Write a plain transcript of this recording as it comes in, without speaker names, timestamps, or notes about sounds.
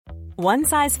One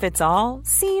size fits all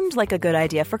seemed like a good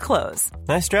idea for clothes.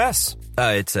 Nice dress.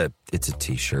 It's a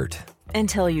t-shirt.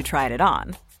 Until you tried it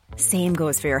on. Same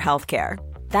goes for your healthcare.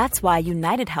 That's why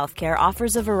United Healthcare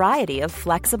offers a variety of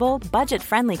flexible,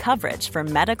 budget-friendly coverage for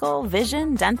medical,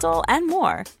 vision, dental, and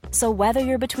more. So whether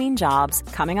you're between jobs,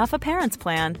 coming off a parent's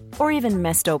plan, or even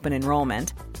missed open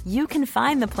enrollment, you can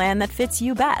find the plan that fits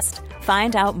you best.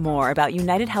 Find out more about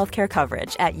United Healthcare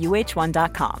coverage at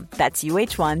uh1.com. That's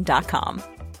uh1.com.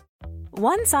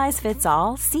 One size fits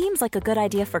all seems like a good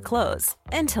idea for clothes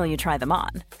until you try them on.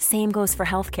 Same goes for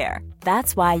healthcare.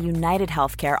 That's why United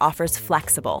Healthcare offers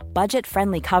flexible,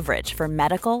 budget-friendly coverage for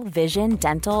medical, vision,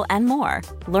 dental, and more.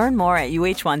 Learn more at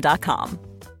uh1.com.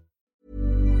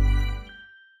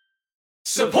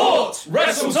 Support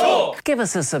Wrestle Talk! Give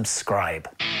us a subscribe.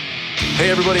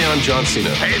 Hey everybody, I'm John Cena.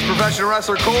 Hey, it's professional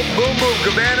wrestler Colt Boom Boom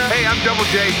Cabana. Hey, I'm Double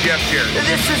J Jeff Jarrett.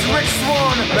 This is Rich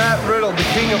Swann. Matt Riddle, the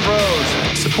King of Bros.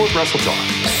 Support Wrestle Talk.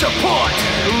 Support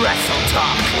Wrestle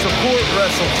Talk. Support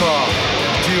Wrestle Talk.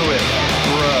 Do it,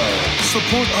 bro.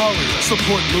 Support Ollie.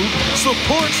 Support Luke.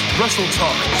 Support Wrestle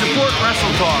Talk. Support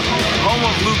Wrestle Talk. Home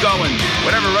of Luke Owen.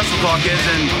 Whatever Wrestle Talk is,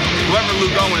 and whoever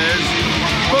Luke Owen is,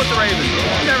 quote the Raven.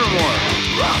 Nevermore.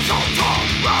 Wrestle Talk.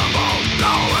 Rambo.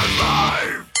 Now is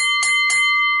live.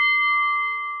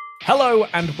 Hello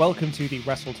and welcome to the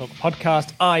Wrestle Talk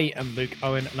podcast. I am Luke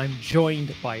Owen and I'm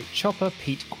joined by Chopper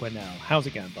Pete Quinnell. How's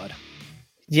it going, bud?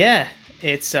 Yeah,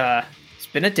 it's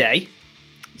been a day.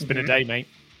 It's been a day, mate.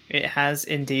 It has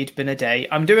indeed been a day.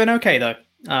 I'm doing okay though.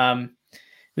 It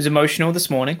was emotional this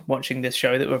morning watching this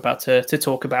show that we're about to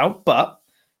talk about, but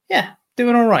yeah,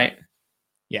 doing all right.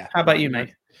 Yeah. How about you,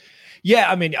 mate?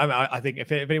 Yeah, I mean, I think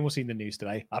if anyone's seen the news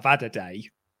today, I've had a day.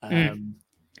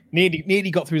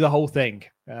 Nearly got through the whole thing.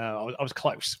 I was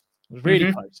close. I was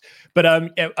really close. But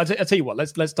yeah, I'll tell you what.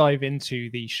 Let's dive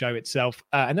into the show itself,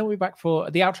 and then we'll be back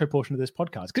for the outro portion of this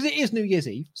podcast because it is New Year's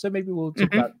Eve. So maybe we'll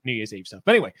talk about New Year's Eve stuff.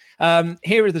 But anyway,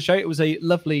 here is the show. It was a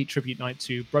lovely tribute night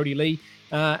to Brody Lee,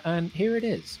 and here it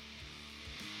is.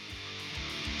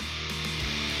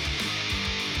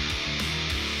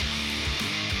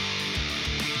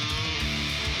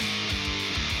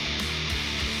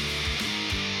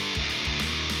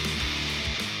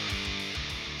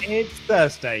 It's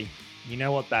Thursday. You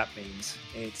know what that means.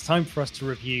 It's time for us to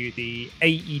review the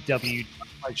AEW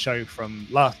show from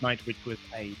last night, which was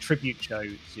a tribute show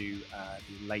to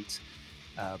the late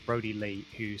Brody Lee,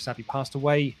 who sadly passed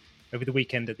away over the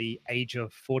weekend at the age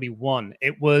of 41.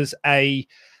 It was it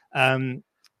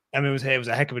was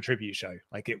a heck of a tribute show.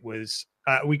 Like it was,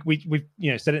 we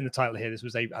said it in the title here. This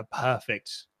was a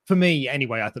perfect, for me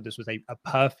anyway. I thought this was a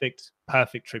perfect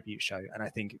tribute show, and I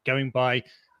think going by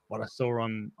what I saw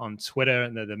on Twitter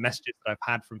and the messages that I've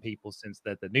had from people since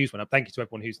the news went up. Thank you to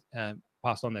everyone who's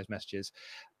passed on those messages.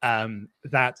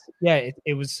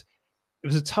 It was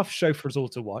a tough show for us all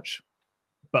to watch,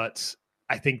 but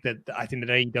I think that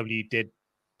AEW did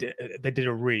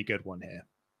a really good one here.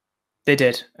 They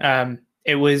did.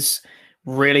 It was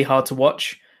really hard to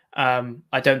watch.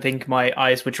 I don't think my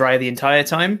eyes were dry the entire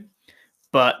time,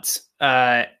 but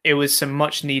it was some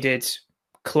much needed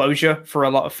closure for a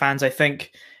lot of fans, I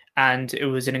think. And it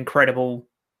was an incredible,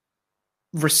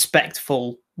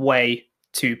 respectful way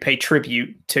to pay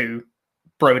tribute to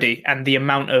Brody, and the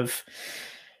amount of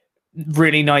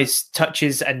really nice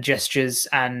touches and gestures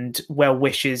and well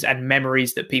wishes and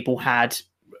memories that people had.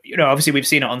 You know, obviously we've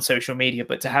seen it on social media,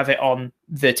 but to have it on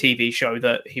the TV show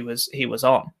that he was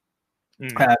on,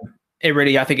 it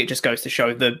really, I think it just goes to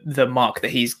show the mark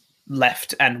that he's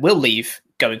left and will leave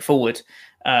going forward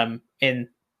in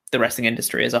the wrestling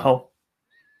industry as a whole.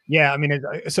 Yeah, I mean,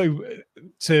 so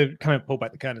to kind of pull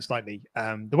back the curtain slightly,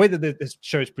 the way that this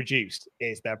show is produced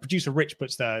is that producer Rich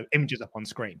puts the images up on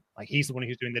screen. Like he's the one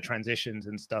who's doing the transitions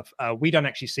and stuff. We don't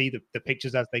actually see the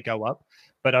pictures as they go up,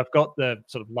 but I've got the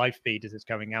sort of live feed as it's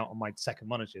going out on my second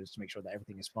monitors to make sure that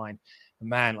everything is fine. And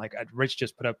man, like Rich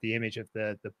just put up the image of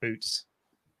the boots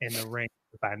in the ring,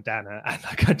 the bandana, and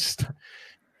like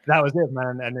that was it,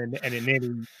 man. And it nearly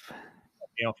got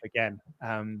me off again.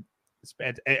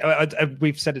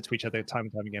 We've said it to each other time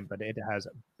and time again, but it has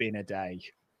been a day.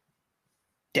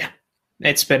 Yeah,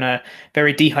 it's been a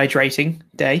very dehydrating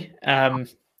day. But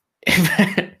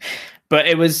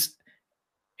it was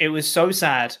so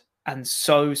sad and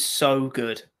so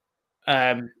good.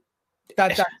 And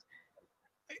that's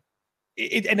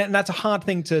a hard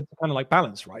thing to kind of like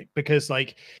balance, right? Because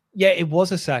like, yeah, it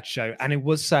was a sad show, and it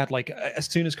was sad. Like as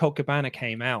soon as Colt Cabana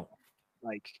came out,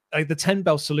 like the 10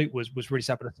 bell salute was really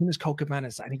sad, but as soon as Colt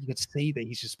Cabana, I think you could see that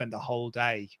he's just spent the whole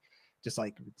day just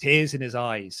like with tears in his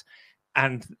eyes,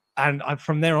 and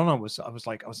from there on I was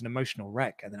an emotional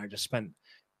wreck, and then I just spent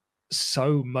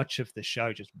so much of the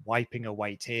show just wiping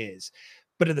away tears.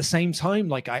 But at the same time,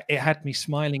 like it had me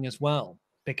smiling as well,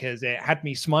 because it had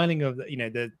me smiling of, you know,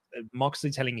 the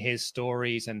Moxley telling his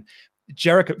stories and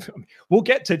Jericho. We'll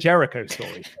get to Jericho's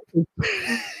story.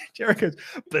 Jericho's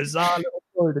bizarre little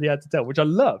story that he had to tell, which I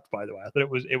loved, by the way. I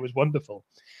thought it was wonderful.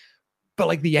 But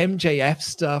like the MJF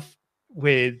stuff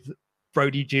with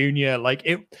Brody Jr., like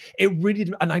it really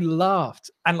did, and I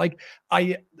laughed, and like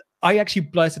I actually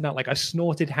blurted out, like I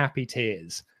snorted happy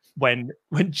tears when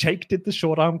Jake did the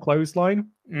short arm clothesline.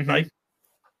 Mm-hmm. Like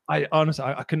I honestly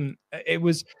I couldn't. It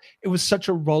was such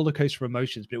a roller coaster of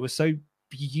emotions, but it was so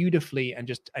beautifully and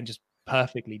just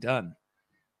perfectly done.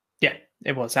 Yeah,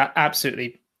 it was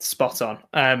absolutely spot on.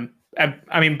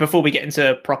 I mean, before we get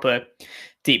into proper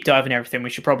deep dive and everything, we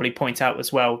should probably point out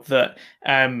as well that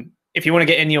if you want to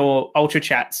get in your Ultra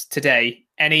Chats today,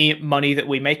 any money that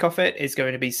we make off it is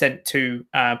going to be sent to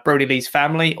Brody Lee's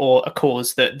family or a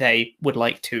cause that they would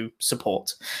like to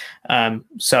support.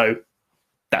 So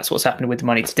that's what's happening with the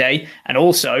money today. And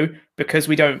also, because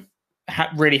we don't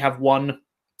really have one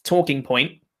talking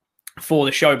point for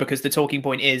the show, because the talking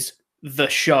point is the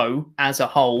show as a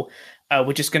whole,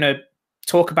 we're just going to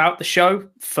talk about the show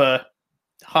for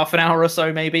half an hour or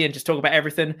so maybe, and just talk about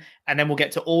everything, and then we'll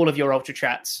get to all of your Ultra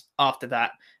Chats after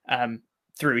that,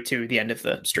 through to the end of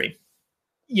the stream.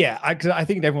 Yeah, I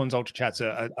think everyone's Ultra Chats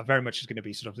are very much going to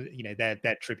be sort of, you know,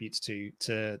 their tributes to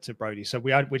Brody. So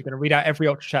we're going to read out every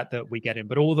Ultra Chat that we get in,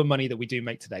 but all the money that we do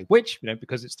make today, which, you know,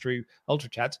 because it's through Ultra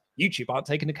Chats, YouTube aren't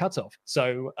taking a cut off.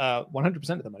 So 100%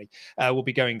 of the money will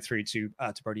be going through to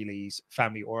Brody Lee's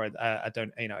family or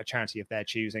a charity of their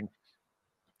choosing.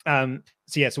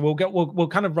 So we'll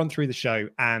kind of run through the show,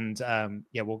 and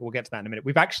we'll get to that in a minute.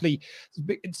 We've actually,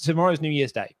 tomorrow's New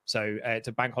Year's Day, so it's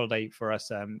a bank holiday for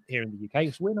us here in the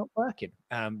UK, so we're not working.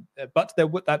 But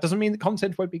that doesn't mean the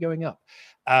content won't be going up.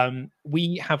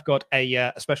 We have got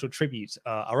a special tribute,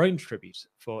 our own tribute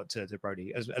to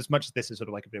Brody. As much as this is sort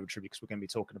of like a bit of a tribute, because we're going to be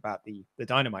talking about the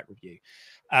Dynamite review,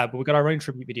 but we've got our own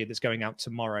tribute video that's going out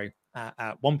tomorrow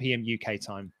at 1 p.m. UK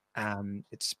time.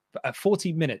 It's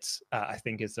 40 minutes, I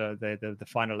think, is the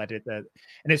final edit, and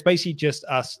it's basically just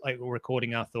us like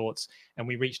recording our thoughts. And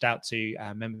we reached out to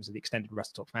members of the extended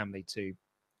Wrestle Talk family to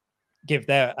give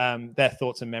their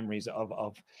thoughts and memories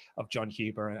of John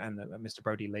Huber and Mr.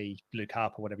 Brody Lee, Luke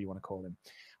Harper, whatever you want to call him.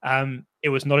 It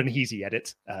was not an easy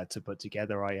edit to put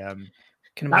together. I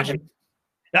can imagine.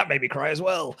 That made me cry as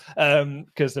well,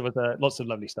 because there was lots of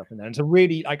lovely stuff in there, and so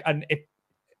really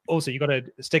also, you got to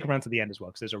stick around to the end as well,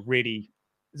 because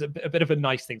there's a bit of a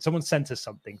nice thing. Someone sent us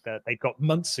something that they got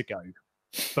months ago,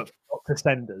 but forgot to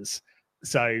send us.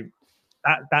 So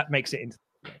that makes it into.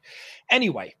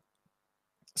 Anyway,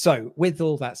 so with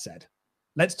all that said,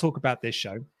 let's talk about this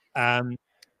show.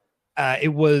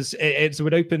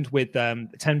 It opened with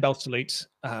 10 bell salute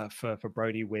for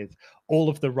Brody, with all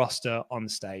of the roster on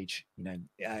stage. You know,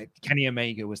 Kenny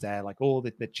Omega was there, like all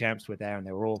the champs were there, and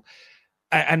they were all.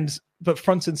 But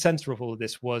front and center of all of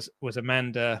this was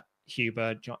Amanda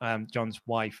Huber, John's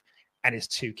wife, and his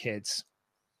two kids.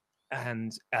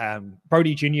 And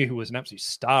Brody Jr., who was an absolute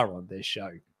star on this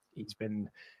show, he's been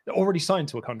already signed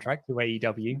to a contract to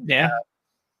AEW. Yeah,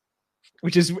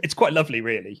 it's quite lovely,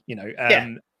 really. You know,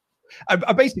 yeah.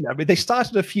 Basically, I mean, they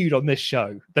started a feud on this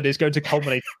show that is going to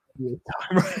culminate in a year's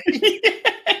time, right?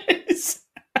 Yes.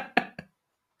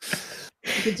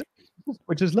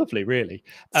 Which is lovely, really.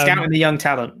 Scouting the young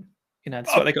talent, you know,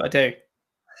 that's what they got to do.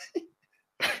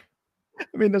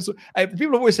 I mean, people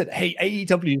have always said, "Hey,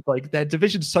 AEW is like their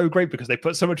division's so great because they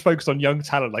put so much focus on young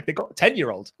talent. Like they got a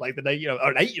 10-year-old, like or an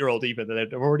 8-year-old even that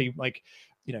they're already like,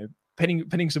 you know,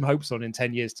 pinning some hopes on in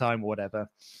 10 years' time or whatever."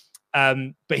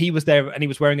 But he was there, and he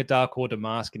was wearing a Dark Order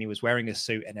mask, and he was wearing a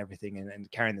suit and everything,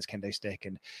 and carrying this kendo stick,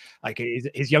 and like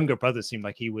his younger brother seemed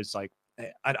like he was like,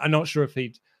 I'm not sure if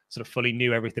he sort of fully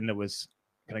knew everything that was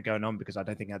kind of going on, because I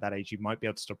don't think at that age you might be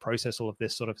able to sort of process all of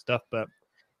this sort of stuff. But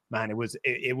man, it was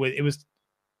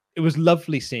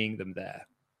lovely seeing them there.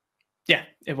 Yeah,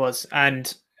 it was.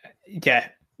 And yeah,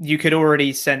 you could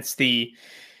already sense the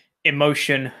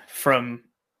emotion from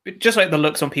just like the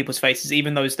looks on people's faces,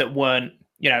 even those that weren't,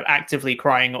 you know, actively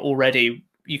crying already.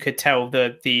 You could tell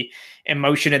the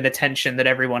emotion and the tension that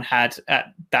everyone had at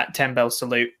that 10 bell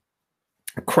salute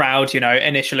crowd, you know,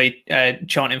 initially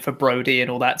chanting for Brody and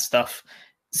all that stuff.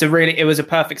 So really, it was a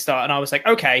perfect start. And I was like,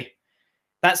 okay,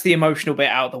 that's the emotional bit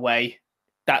out of the way.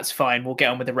 That's fine. We'll get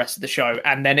on with the rest of the show.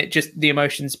 And then the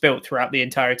emotions built throughout the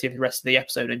entirety of the rest of the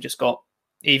episode and just got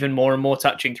even more and more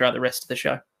touching throughout the rest of the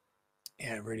show.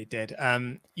 Yeah, it really did.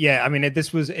 Yeah, I mean, it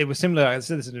was similar. I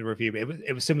said this in the review, but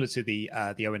it was similar to the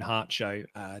Owen Hart show,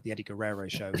 the Eddie Guerrero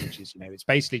show, which is, it's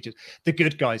basically just the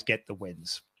good guys get the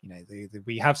wins.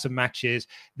 We have some matches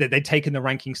that they've taken the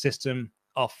ranking system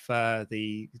off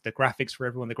the graphics for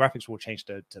everyone. The graphics will change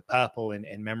to purple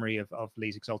in memory of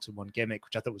Lee's Exalted One gimmick,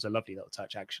 which I thought was a lovely little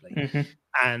touch, actually. Mm-hmm.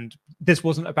 And this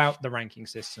wasn't about the ranking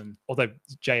system, although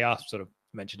JR sort of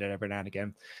mentioned it every now and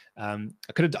again. I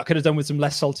could have done with some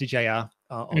less salty JR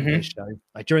on this show.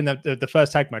 Like during the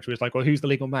first tag match, it was like, well, who's the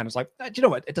legal man? It's like, do you know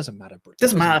what? It doesn't matter. It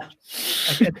doesn't matter.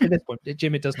 At this point,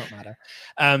 Jim, it does not matter.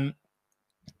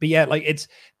 But yeah, like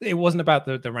it wasn't about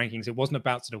the rankings. It wasn't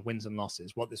about sort of wins and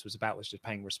losses. What this was about was just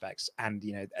paying respects, and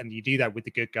and you do that with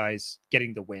the good guys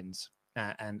getting the wins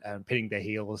and pitting their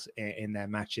heels in their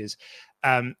matches.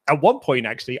 At one point,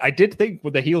 actually, I did think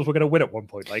the heels were going to win at one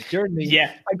point. Like during the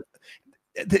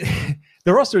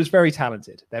the roster is very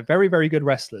talented. They're very, very good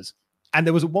wrestlers. And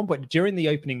there was at one point during the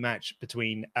opening match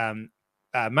between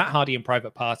Matt Hardy and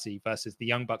Private Party versus the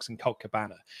Young Bucks and Colt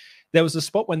Cabana. There was a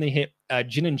spot when they hit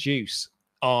Gin and Juice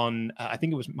on, I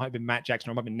think might have been Matt Jackson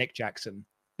or it might have been Nick Jackson.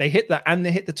 They hit that and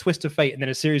they hit the Twist of Fate and then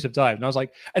a series of dives. And I was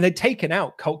like, and they'd taken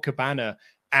out Colt Cabana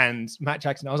and Matt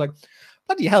Jackson. I was like,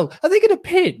 bloody hell, are they going to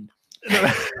pin?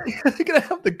 Are they going to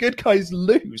have the good guys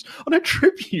lose on a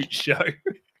tribute show?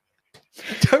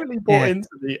 Totally bought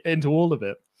into all of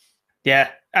it. Yeah,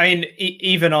 I mean,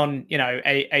 even on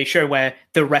a show where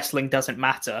the wrestling doesn't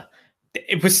matter,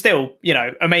 it was still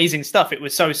amazing stuff. It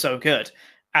was so good,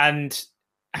 and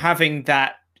having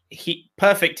that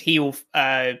perfect heel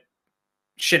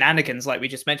shenanigans like we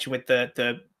just mentioned with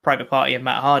the Private Party and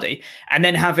Matt Hardy, and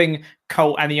then having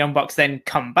Colt and the Young Bucks then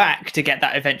come back to get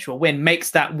that eventual win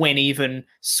makes that win even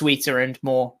sweeter and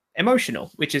more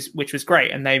emotional, which was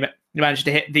great. And they managed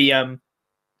to hit the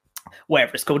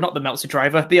whatever it's called, not the Meltzer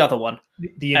Driver, the other one,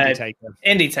 the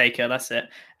Indie Taker, that's it.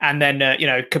 And then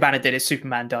Cabana did his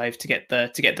Superman dive to get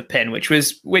the pin, which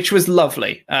was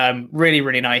lovely, really,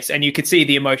 really nice. And you could see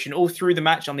the emotion all through the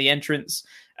match on the entrance,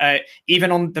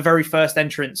 even on the very first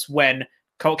entrance when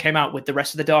Colt came out with the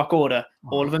rest of the Dark Order.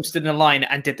 All of them stood in a line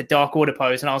and did the Dark Order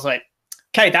pose, and I was like,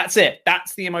 okay, that's it,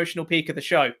 that's the emotional peak of the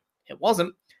show. It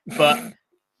wasn't, but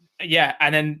yeah.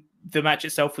 And then the match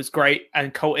itself was great,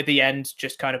 and Colt at the end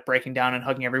just kind of breaking down and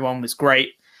hugging everyone was great.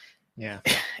 Yeah,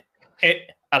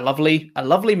 a lovely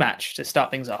match to start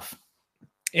things off.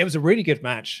 It was a really good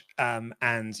match, and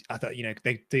I thought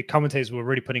the commentators were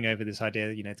really putting over this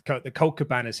idea. The Colt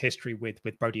Cabana's history with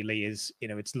Brody Lee is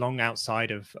it's long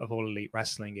outside of All Elite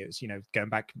Wrestling. It was going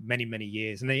back many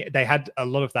years, and they had a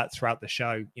lot of that throughout the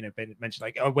show. Ben mentioned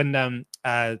like when there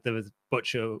was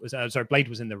Butcher Blade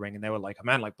was in the ring, and they were like, oh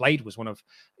man, like Blade was one of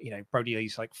Brody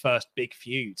Lee's like first big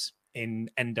feuds in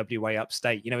NWA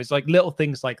Upstate. It's like little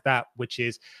things like that, which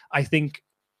is I think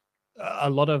a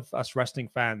lot of us wrestling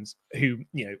fans who,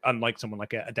 unlike someone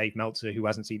like a Dave Meltzer who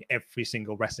hasn't seen every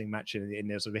single wrestling match in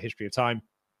the sort of history of time,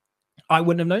 I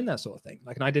wouldn't have known that sort of thing.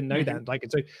 Like, and I didn't know that. Like,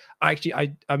 and so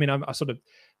I mean, I sort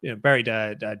of buried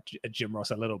Jim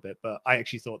Ross a little bit, but I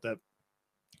actually thought that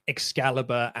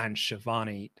Excalibur and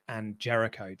Shivani and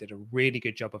Jericho did a really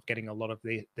good job of getting a lot of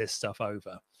this stuff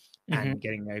over and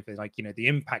getting over the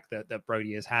impact that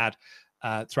Brody has had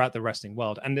throughout the wrestling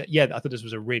world. And I thought this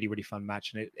was a really, really fun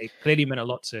match, and it clearly meant a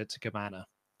lot to Cabana.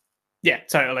 Yeah,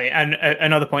 totally. And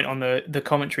another point on the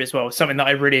commentary as well, something that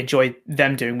I really enjoyed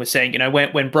them doing was saying,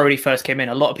 when Brody first came in,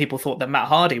 a lot of people thought that Matt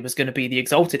Hardy was going to be the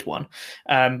Exalted One,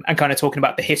 and kind of talking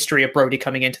about the history of Brody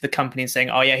coming into the company and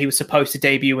saying, oh yeah, he was supposed to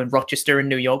debut in Rochester in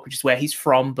New York, which is where he's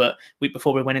from, but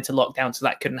before we went into lockdown, so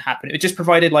that couldn't happen. It just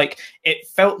provided it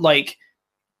felt like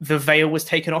the veil was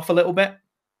taken off a little bit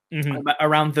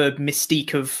around the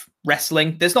mystique of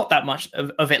wrestling. There's not that much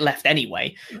of it left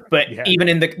anyway, but even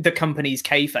in the company's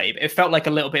kayfabe, it felt like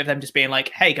a little bit of them just being like,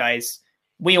 hey guys,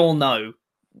 we all know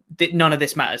that none of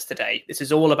this matters today. This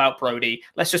is all about Brody.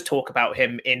 Let's just talk about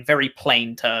him in very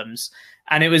plain terms.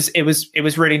 And it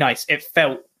was really nice. It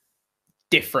felt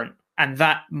different, and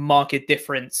that marked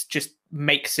difference just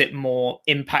makes it more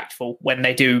impactful when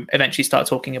they do eventually start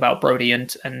talking about Brody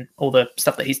and all the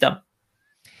stuff that he's done.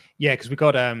 Yeah, because we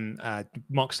got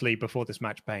Moxley before this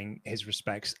match paying his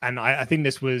respects, and I think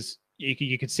this was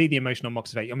you could see the emotional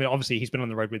Moxley. I mean, obviously he's been on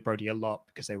the road with Brody a lot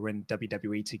because they were in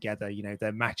WWE together.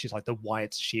 Their matches like the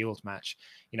Wyatt Shield match.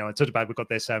 I talked about we've got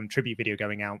this tribute video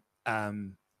going out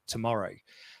tomorrow.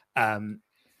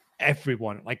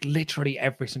 Everyone, like literally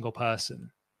every single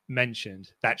person,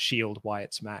 mentioned that Shield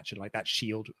Wyatt's match and like that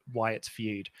Shield Wyatt's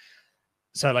feud.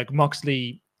 So like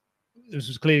Moxley, this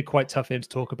was clearly quite tough for him to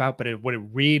talk about, but what it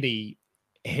really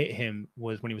hit him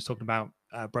was when he was talking about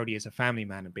Brody as a family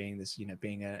man and being this,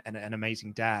 being an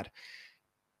amazing dad.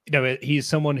 He's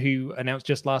someone who announced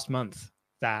just last month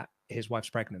that his wife's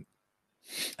pregnant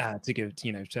to give,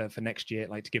 for next year,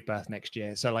 like to give birth next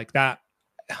year. So like that.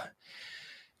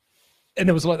 And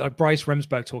there was a lot like Bryce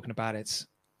Remsburg talking about it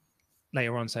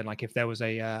later on, saying like if there was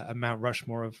a Mount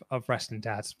Rushmore of wrestling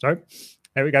dads. So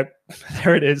there we go.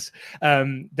 There it is.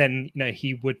 Then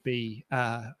he would be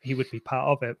part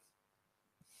of it.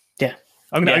 Yeah.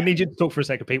 I need you to talk for a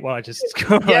second, Pete, while I just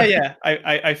Yeah.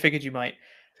 I figured you might.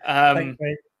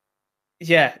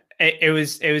 Yeah, it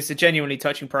was a genuinely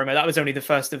touching promo. That was only the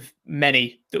first of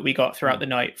many that we got throughout the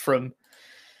night from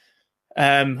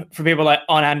people like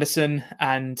Arn Anderson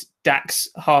and Dax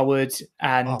Harwood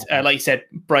and like you said,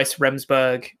 Bryce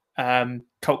Remsburg,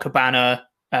 Colt Cabana,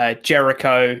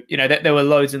 Jericho. There were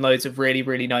loads and loads of really,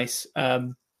 really nice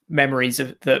memories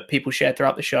that people shared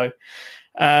throughout the show.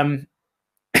 And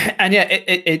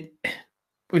yeah,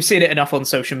 we've seen it enough on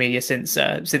social media since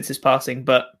his passing,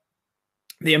 but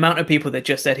the amount of people that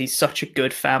just said he's such a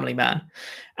good family man,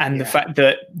 and the fact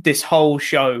that this whole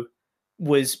show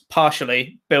was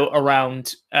partially built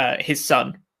around his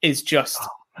son is just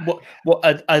what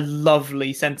a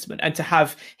lovely sentiment. And to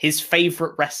have his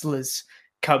favorite wrestlers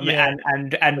come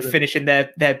and finish in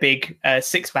their big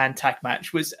 6-man tag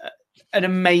match was an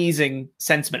amazing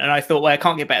sentiment. And I thought, well, I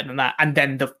can't get better than that. And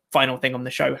then the final thing on the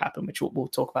show happened, which we'll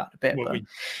talk about in a bit.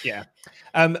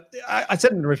 I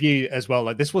said in the review as well,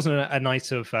 like this wasn't a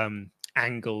night of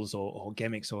angles or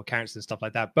gimmicks or characters and stuff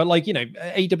like that. But like,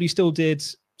 AEW still did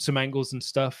some angles and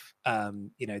stuff.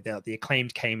 The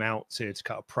Acclaimed came out to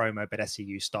cut a promo, but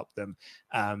SCU stopped them.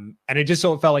 And it just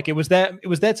sort of felt like it was there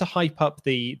to hype up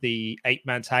the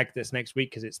 8-man tag that's next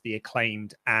week, because it's the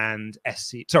Acclaimed and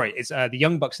it's the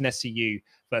Young Bucks and SCU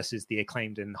versus the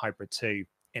Acclaimed and Hybrid 2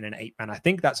 in an 8-man. I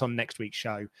think that's on next week's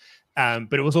show.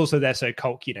 But it was also there so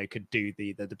Colt, could do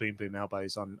the boom boom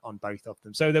elbows on both of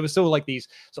them. So there was still like these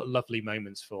sort of lovely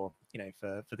moments for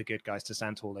the good guys to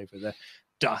stand tall over the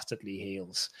dastardly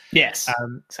heels. Yes,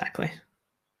 exactly.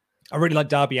 I really like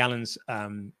Darby Allin's.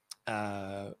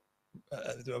 I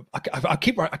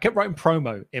kept writing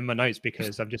promo in my notes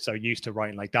because I'm just so used to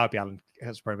writing like Darby Allin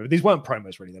has a promo. But these weren't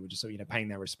promos really; they were just paying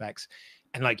their respects.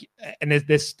 And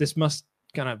this must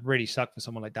kind of really suck for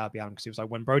someone like Darby Allin, because he was like,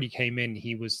 when Brody came in,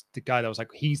 he was the guy that was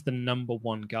like, he's the number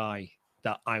one guy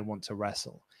that I want to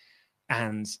wrestle.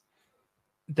 And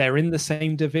they're in the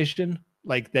same division.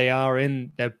 Like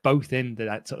they're both in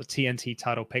that sort of TNT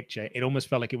title picture. It almost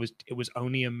felt like it was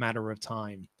only a matter of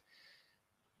time.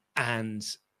 And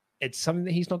it's something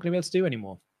that he's not going to be able to do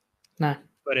anymore. No.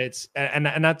 But it's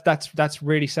that's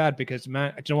really sad, because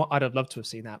man, do you know what? I'd have loved to have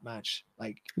seen that match.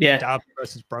 Like Darby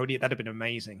versus Brody, that'd have been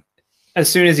amazing. As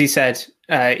soon as he said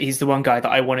he's the one guy that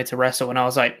I wanted to wrestle, and I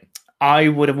was like, I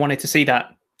would have wanted to see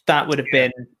that. That would have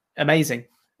been amazing.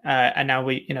 And now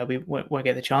we won't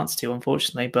get the chance to,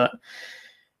 unfortunately. But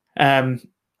and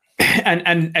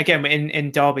again,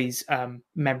 in Darby's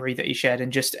memory that he shared,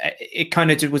 and just it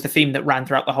kind of was the theme that ran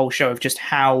throughout the whole show of just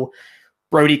how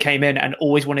Brody came in and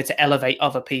always wanted to elevate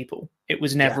other people. It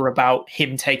was never about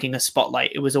him taking a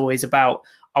spotlight. It was always about,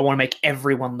 I want to make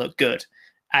everyone look good.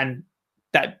 And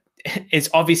that is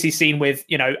obviously seen with,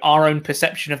 our own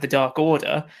perception of the Dark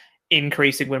Order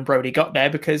increasing when Brody got there,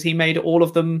 because he made all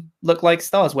of them look like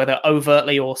stars, whether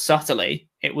overtly or subtly.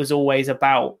 It was always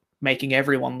about making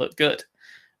everyone look good.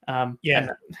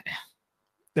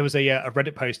 There was a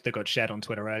Reddit post that got shared on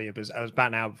Twitter earlier, but it was about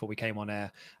an hour before we came on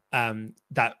air,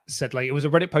 that said, like, it was a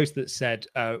Reddit post that said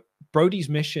Brody's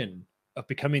mission of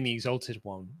becoming the Exalted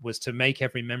One was to make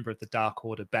every member of the Dark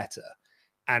Order better.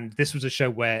 And this was a show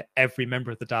where every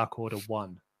member of the Dark Order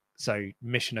won. So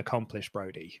mission accomplished,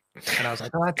 Brody. And I was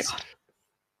like,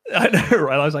 I know,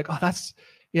 right? I was like, that's,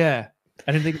 I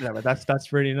didn't think of that, but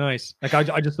that's really nice. Like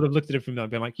I just sort of looked at it from there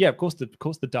and being like, of course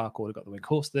the Dark Order got the win. Of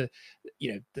course the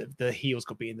heels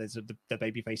got beaten. The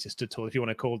baby faces stood tall. If you want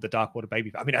to call the Dark Order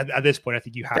baby, I mean, at this point, I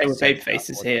think you have. They were baby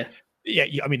faces here. Yeah,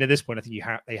 I mean, at this point, I think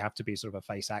they have to be sort of a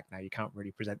face act now. You can't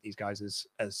really present these guys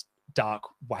as dark,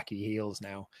 wacky heels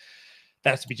now. That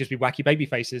has to just be wacky baby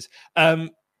faces. I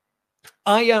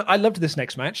loved this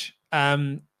next match.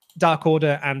 Dark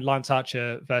Order and Lance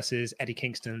Archer versus Eddie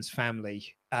Kingston's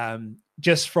family.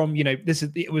 Just from,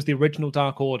 it was the original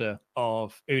Dark Order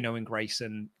of Uno and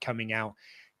Grayson coming out,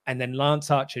 and then Lance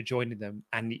Archer joining them,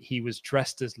 and he was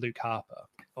dressed as Luke Harper,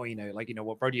 or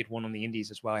what Brody had won on the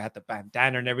Indies as well. I had the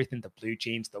bandana and everything, the blue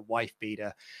jeans, the wife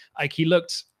beater. Like he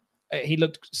looked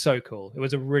so cool. It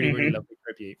was a really really lovely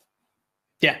tribute.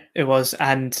 Yeah, it was.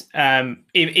 And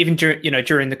even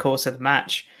during the course of the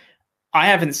match, I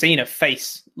haven't seen a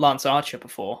face Lance Archer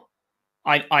before.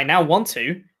 I now want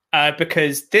to,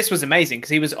 because this was amazing, because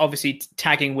he was obviously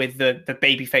tagging with the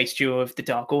babyface duo of the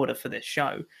Dark Order for this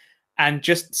show. And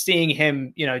just seeing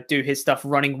him, do his stuff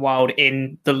running wild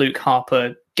in the Luke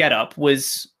Harper getup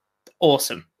was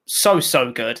awesome.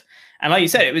 So good. And like you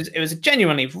said, it was a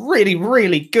genuinely really,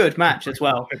 really good match as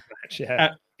well. Good match,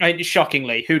 yeah.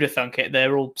 Shockingly, who'd have thunk it?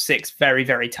 They're all 6 very,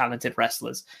 very talented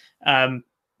wrestlers.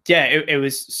 It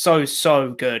was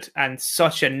so good, and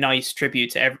such a nice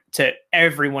tribute to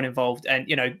everyone involved. And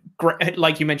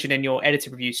like you mentioned in your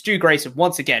edited review, Stu Grayson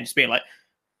once again just being like,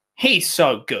 he's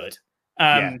so good.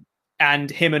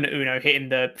 And him and Uno hitting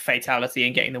the fatality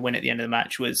and getting the win at the end of the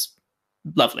match was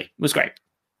lovely. It was great.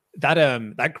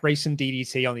 That Grayson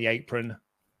DDT on the apron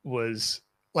was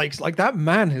like that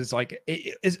man has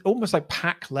it is almost like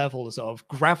Pac levels of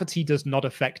gravity does not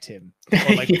affect him.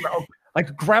 Or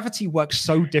like gravity works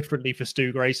so differently for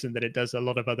Stu Grayson than it does a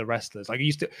lot of other wrestlers. Like, he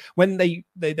used to, when they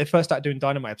first started doing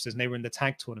Dynamite episodes, and they were in the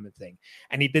tag tournament thing,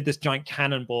 and he did this giant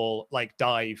cannonball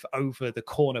dive over the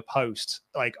corner post,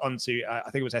 onto I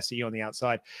think it was SCU on the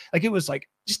outside. Like, it was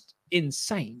just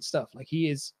insane stuff. Like,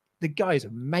 the guy is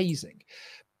amazing.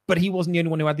 But he wasn't the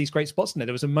only one who had these great spots in there.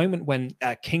 There was a moment when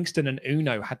Kingston and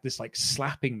Uno had this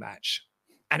slapping match,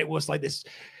 and it was this.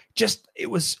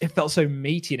 It felt so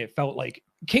meaty, and it felt like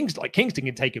Kingston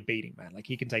can take a beating, man. Like,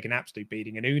 he can take an absolute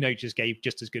beating, and Uno just gave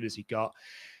just as good as he got.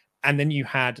 And then you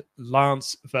had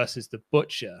Lance versus the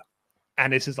Butcher,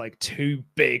 and this is 2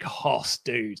 big hoss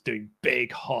dudes doing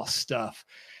big hoss stuff,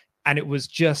 and it was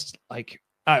just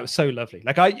it was so lovely.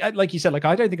 Like you said,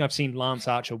 I don't think I've seen Lance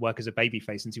Archer work as a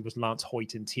babyface since he was Lance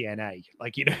Hoyt in TNA.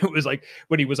 It was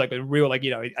when he was a real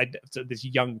this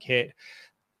young kid.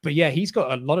 But yeah, he's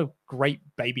got a lot of great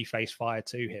babyface fire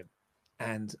to him.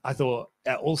 And I thought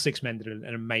all 6 men did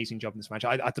an amazing job in this match.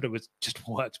 I thought it was just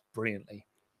worked brilliantly.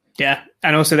 Yeah,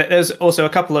 and also there's also a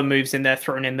couple of moves in there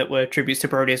thrown in that were tributes to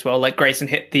Brody as well. Like, Grayson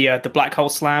hit the Black Hole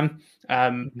Slam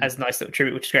as a nice little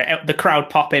tribute, which is great. The crowd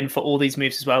pop in for all these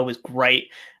moves as well was great.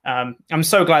 I'm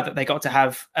so glad that they got to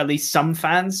have at least some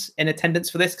fans in attendance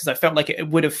for this, because I felt like it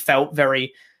would have felt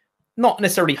very, not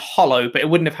necessarily hollow, but it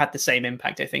wouldn't have had the same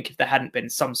impact, I think, if there hadn't been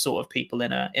some sort of people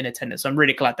in attendance. So I'm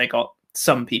really glad they got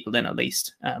some people in at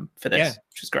least for this,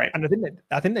 which is great. And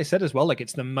I think they said as well,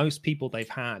 it's the most people they've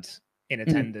had in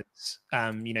attendance,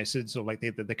 since sort of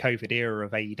the COVID era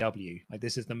of AEW.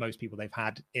 This is the most people they've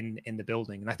had in the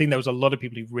building. And I think there was a lot of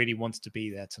people who really wanted to be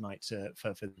there tonight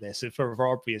for this, for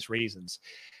obvious reasons.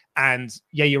 And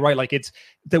yeah, you're right.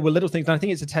 There were little things, and I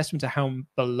think it's a testament to how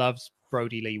beloved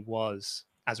Brody Lee was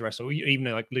as a wrestler, even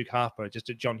though Luke Harper, just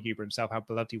to John Huber himself, how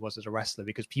beloved he was as a wrestler,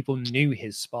 because people knew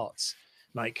his spots.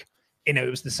 It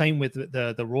was the same with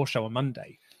the Raw show on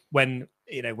Monday. When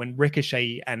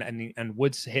Ricochet and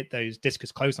Woods hit those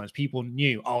discus clotheslines, people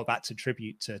knew, that's a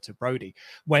tribute to Brody.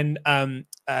 When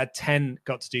 10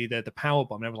 got to do the power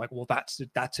bomb, and I was like, well, that's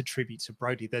a tribute to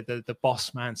Brody. The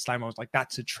boss man slam, I was like,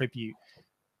 that's a tribute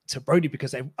to Brody,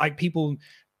 because people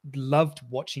loved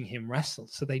watching him wrestle,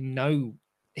 so they know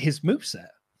his moveset.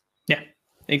 Yeah.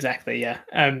 Exactly, yeah.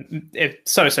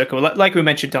 It's so cool. Like we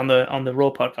mentioned on the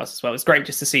Raw podcast as well, it's great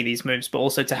just to see these moves, but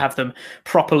also to have them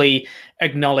properly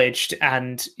acknowledged,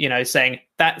 and saying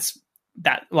that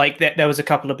there was a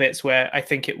couple of bits where I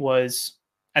think it might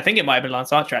have been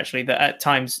Lance Archer actually that at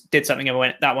times did something and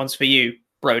went, that one's for you,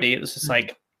 Brody. It was just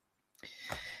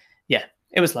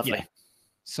it was lovely. Yeah.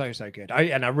 So good.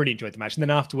 I really enjoyed the match. And then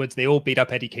afterwards, they all beat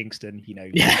up Eddie Kingston.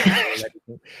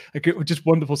 It was just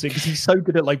wonderful seeing, because he's so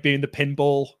good at being the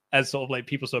pinball, as sort of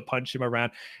people sort of punch him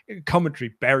around.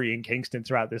 Commentary burying Kingston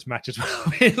throughout this match as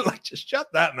well. Just shut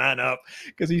that man up,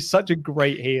 because he's such a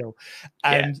great heel.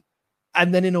 And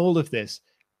then in all of this,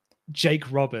 Jake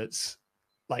Roberts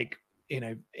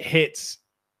hits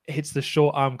the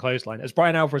short arm clothesline. As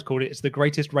Brian Alvarez called it, it's the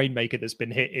greatest rainmaker that's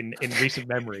been hit in recent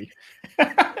memory.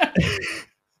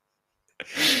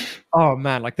 Oh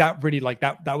man, that really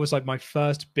that was my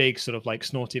first big sort of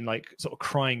snorting, sort of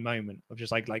crying moment of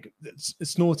just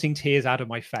snorting tears out of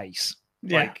my face.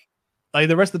 The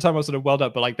rest of the time I was sort of welled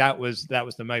up, but that was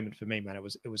the moment for me, man. It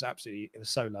was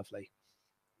so lovely.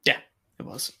 Yeah, it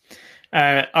was.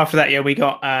 After that, we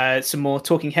got some more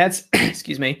talking heads.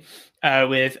 Excuse me.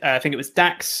 With I think it was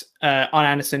Dax, Arn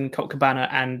Anderson, Colt Cabana,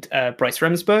 and Bryce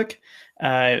Remsburg.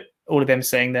 All of them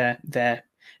saying their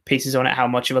pieces on it, how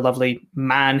much of a lovely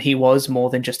man he was,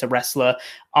 more than just a wrestler.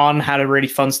 Arn had a really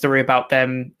fun story about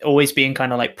them always being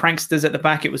kind of like pranksters at the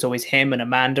back. It was always him and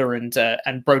Amanda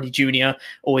and Brody Jr.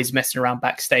 always messing around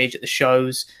backstage at the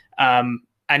shows. And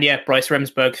yeah, Bryce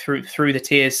Remsburg through the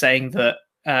tears saying that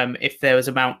if there was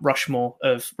a Mount Rushmore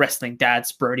of wrestling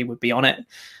dads, Brody would be on it.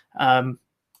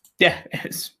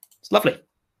 It's lovely.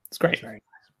 It's great. Very nice.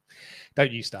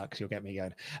 Don't you start, because you'll get me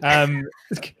going. I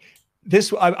think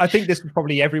this was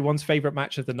probably everyone's favorite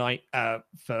match of the night,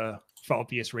 for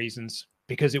obvious reasons,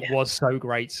 because it was so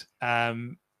great.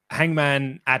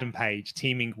 Hangman Adam Page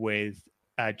teaming with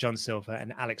John Silver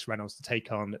and Alex Reynolds to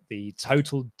take on the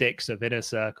total dicks of Inner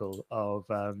Circle of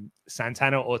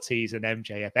Santana Ortiz and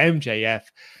MJF. MJF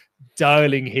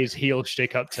dialing his heel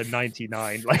shtick up to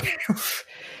 99, like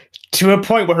to a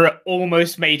point where it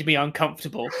almost made me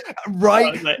uncomfortable.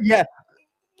 Right? Yeah.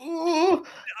 Ooh.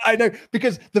 I know,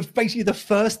 because basically the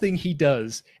first thing he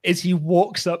does is he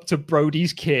walks up to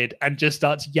Brody's kid and just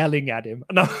starts yelling at him.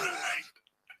 And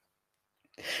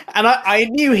I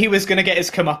knew he was going to get his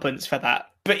comeuppance for that.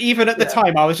 But even at the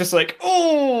time, I was just like,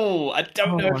 oh, I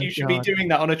don't know if you should be doing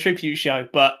that on a tribute show.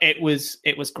 But it was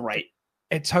great.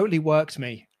 It totally worked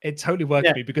me. It totally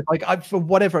worked me, because for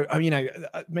whatever,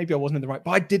 maybe I wasn't in the right,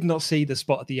 but I did not see the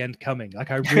spot at the end coming. Like,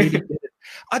 I really didn't.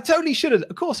 I totally should have.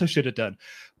 Of course I should have done.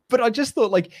 But I just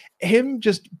thought, like, him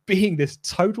just being this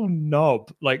total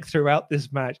knob, like, throughout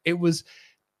this match, it was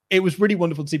really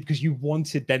wonderful to see, because you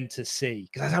wanted them to see,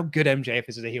 because that's how good MJF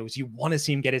is as a heel, is you want to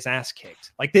see him get his ass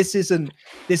kicked. Like, this isn't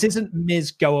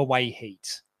Miz go away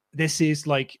heat. This is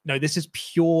this is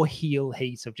pure heel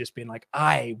heat of just being like,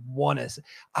 I want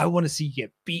to see you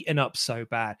get beaten up so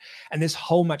bad. And this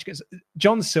whole match, because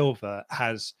John Silver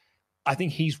I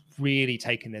think he's really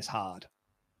taken this hard.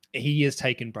 He has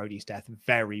taken Brody's death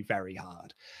very, very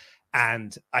hard.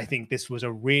 And I think this was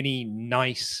a really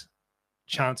nice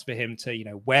chance for him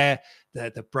to, wear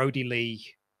the Brody Lee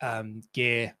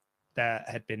gear that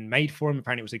had been made for him.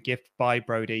 Apparently it was a gift by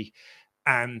Brody.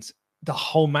 And the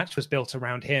whole match was built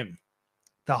around him.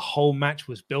 The whole match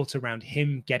was built around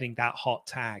him getting that hot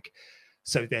tag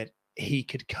so that he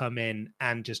could come in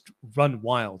and just run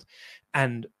wild.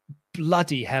 And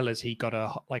bloody hell has he got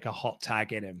a hot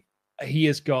tag in him.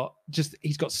 He's got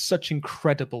such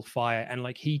incredible fire,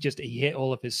 and he hit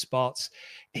all of his spots.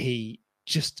 It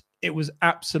was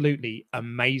absolutely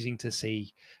amazing to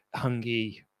see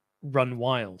Hungy run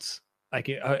wild. Like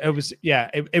it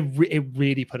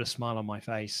really put a smile on my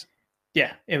face.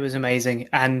 Yeah, it was amazing.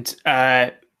 And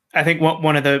I think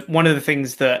one of the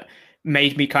things that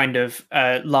made me kind of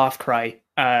laugh cry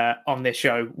on this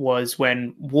show was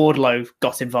when Wardlow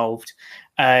got involved,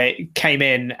 came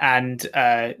in and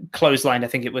clotheslined, I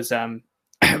think it was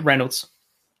Reynolds.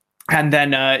 And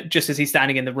then just as he's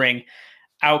standing in the ring,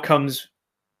 out comes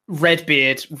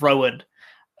Redbeard Rowan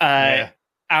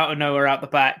out of nowhere, out the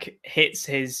back, hits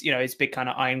his big kind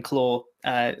of Iron Claw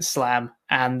slam,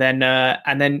 and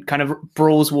then kind of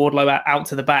brawls Wardlow out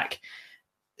to the back.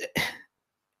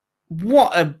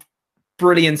 What a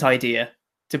brilliant idea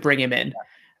to bring him in.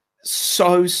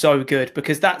 So good,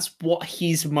 because that's what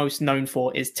he's most known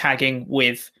for, is tagging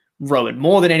with Rowan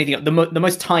more than anything. The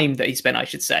most time that he spent, I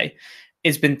should say,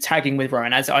 has been tagging with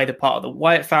Rowan as either part of the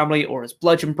Wyatt family or as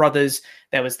Bludgeon Brothers.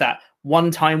 There was that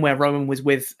one time where Rowan was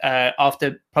with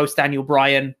after post Daniel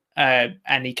Bryan,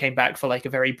 and he came back for like a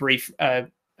very brief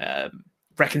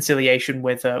reconciliation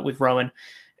with Rowan.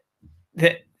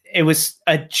 It was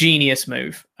a genius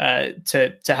move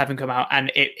to have him come out,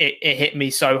 and it hit me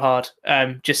so hard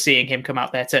just seeing him come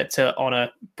out there to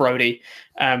honor Brody.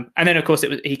 And then of course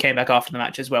he came back after the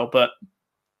match as well. But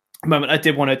a moment I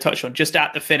did want to touch on, just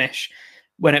at the finish,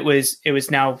 when it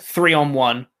was now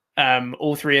 3-on-1.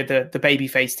 All three of the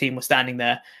babyface team were standing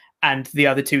there, and the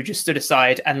other two just stood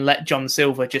aside and let John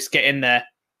Silver just get in there,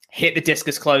 hit the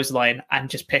discus clothesline, and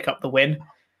just pick up the win.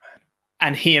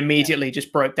 And he immediately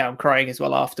just broke down crying as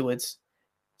well afterwards.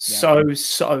 Yeah.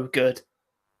 So good.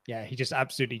 Yeah, he just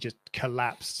absolutely just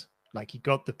collapsed. Like, he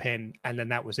got the pin, and then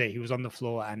that was it. He was on the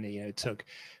floor, and it took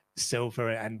Silver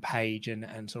and Page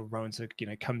and sort of Rowan to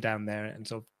come down there and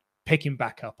sort of pick him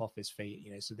back up off his feet,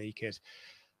 so that he could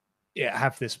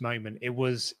have this moment. It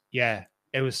was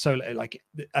so, like,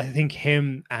 I think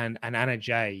him and Anna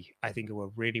Jay, I think, were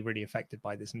really, really affected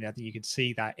by this, and I think you could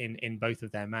see that in both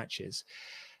of their matches.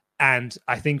 And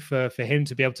I think for him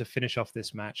to be able to finish off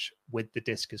this match with the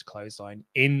discus clothesline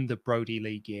in the Brody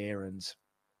Lee gear, and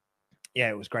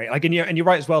it was great. Like, and you're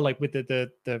right as well. Like with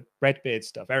the Redbeard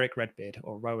stuff, Eric Redbeard,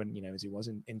 or Rowan, as he was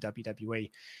in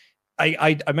WWE.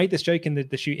 I made this joke in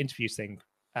the shoot interviews thing,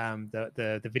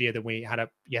 the video that we had up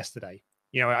yesterday.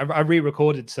 I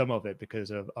re-recorded some of it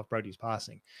because of Brody's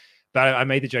passing, but I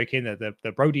made the joke in there.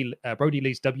 The Brody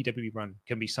Lee's WWE run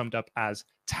can be summed up as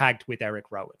tagged with Eric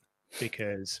Rowan,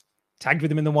 because tagged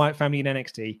with him in the Wyatt family in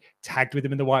NXT, tagged with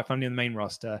him in the Wyatt family in the main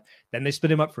roster. Then they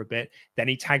split him up for a bit. Then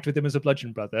he tagged with him as a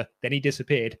Bludgeon Brother. Then he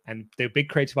disappeared. And the big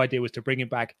creative idea was to bring him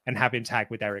back and have him tag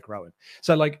with Eric Rowan.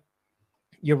 So, like,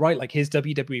 you're right. Like his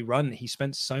WWE run, he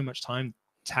spent so much time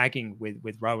tagging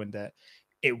with Rowan that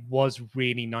it was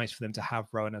really nice for them to have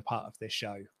Rowan a part of this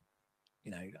show.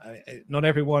 You know, not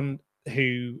everyone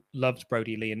who loved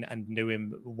Brody Lee and knew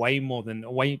him way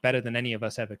better than any of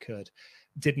us ever could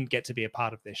didn't get to be a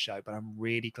part of this show, but I'm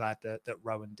really glad that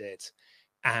Rowan did.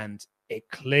 And it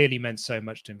clearly meant so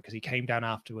much to him because he came down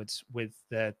afterwards with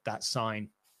that sign.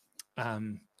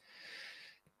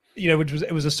 You know,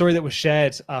 it was a story that was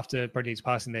shared after Brody Lee's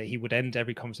passing, that he would end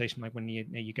every conversation like when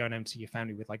you go home to your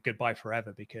family with like goodbye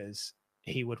forever, because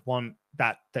he would want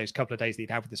those couple of days that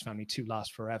he'd have with his family to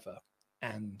last forever.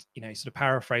 And, you know, he sort of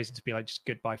paraphrased it to be like, just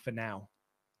goodbye for now.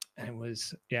 And it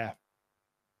was, yeah.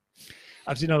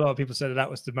 I've seen a lot of people say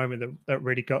that was the moment that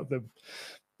really got them.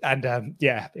 And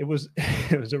yeah, it was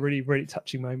a really, really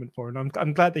touching moment for him.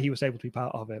 I'm glad that he was able to be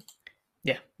part of it.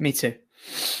 Yeah, me too.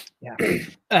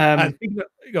 Yeah.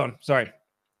 Go on. Sorry.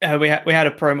 We had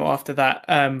a promo after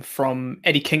that from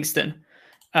Eddie Kingston.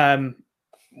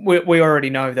 We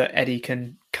already know that Eddie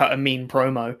can cut a mean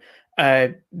promo.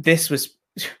 This was...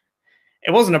 It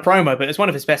wasn't a promo, but it's one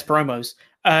of his best promos.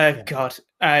 God,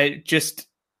 just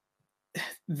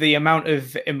the amount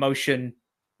of emotion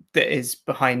that is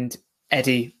behind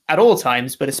Eddie at all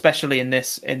times, but especially in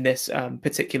this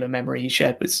particular memory he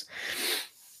shared was.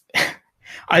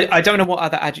 I don't know what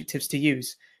other adjectives to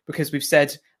use, because we've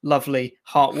said lovely,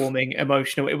 heartwarming,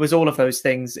 emotional. It was all of those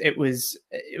things. It was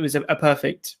a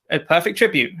perfect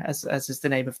tribute, as is the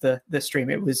name of the stream.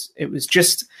 It was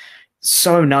just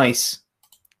so nice.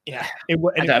 Yeah, it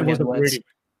wasn't really.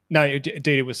 No, dude,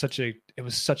 it was such a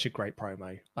great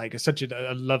promo. Like, it's such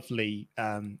a lovely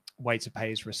way to pay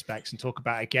his respects and talk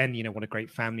about, again, you know, what a great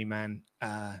family man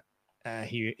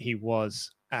he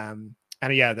was. And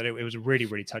yeah, that it was really,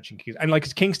 really touching. And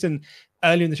like, Kingston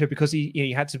earlier in the show, because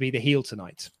he had to be the heel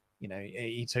tonight. You know,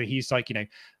 so he's like, you know,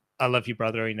 I love you,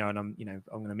 brother. You know, and I'm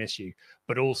going to miss you,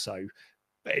 but also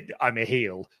I'm a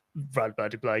heel.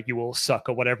 Like, you all suck,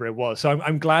 or whatever it was. So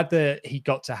I'm glad that he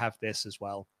got to have this as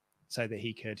well, so that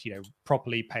he could, you know,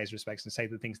 properly pay his respects and say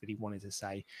the things that he wanted to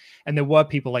say. And there were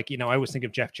people like, you know, I always think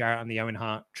of Jeff Jarrett on the Owen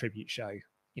Hart tribute show,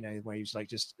 you know, where he was like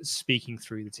just speaking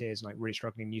through the tears and like really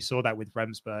struggling. And you saw that with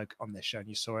Remsburg on this show, and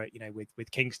you saw it, you know, with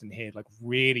Kingston here, like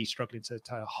really struggling to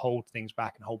hold things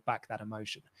back and hold back that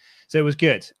emotion. So it was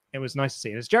good. It was nice to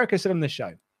see. And as Jericho said on this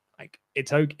show, like,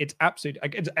 it's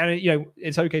absolutely, and you know,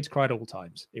 it's okay to cry at all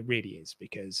times. It really is,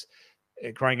 because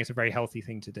crying is a very healthy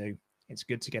thing to do. It's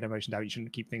good to get emotions out. You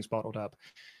shouldn't keep things bottled up.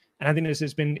 And I think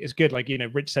it's good. Like, you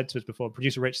know, Rich said to us before,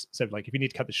 producer Rich said, like, if you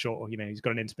need to cut this short, or, you know, he's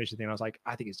got an intermission thing. I was like,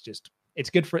 I think it's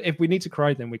good for, if we need to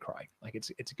cry, then we cry. Like, it's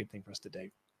a good thing for us to do.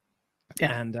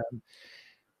 Yeah. And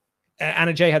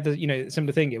Anna Jay had the, you know,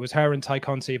 similar thing. It was her and Ty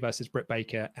Conti versus Britt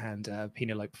Baker and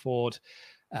Penelope Ford.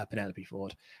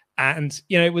 And,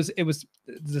 you know, it was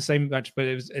the same match, but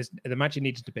it was the match it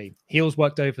needed to be. Heels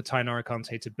worked over Tainara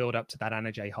Conti to build up to that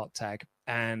Anna Jay hot tag.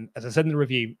 And as I said in the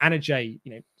review, Anna Jay,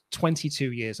 you know,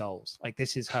 22 years old. Like,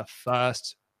 this is her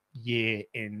first year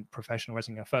in professional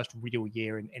wrestling, her first real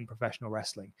year in professional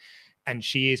wrestling. And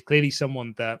she is clearly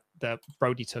someone that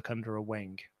Brody took under a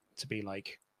wing to be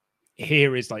like,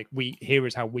 here is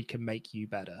how we can make you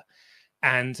better.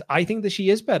 And I think that she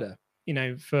is better. You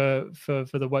know, for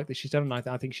the work that she's done. And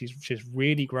I think she's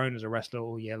really grown as a wrestler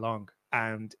all year long.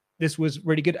 And this was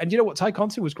really good. And you know what? Ty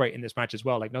Conti was great in this match as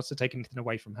well. Like, not to take anything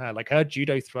away from her. Like, her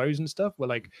judo throws and stuff were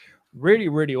like really,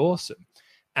 really awesome.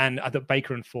 And I thought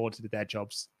Baker and Ford did their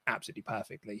jobs absolutely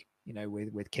perfectly, you know,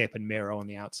 with Kip and Miro on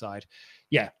the outside.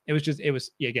 Yeah,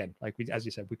 again, like as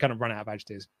you said, we kind of run out of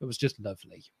adjectives. It was just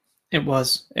lovely. It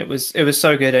was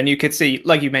so good. And you could see,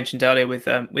 like you mentioned earlier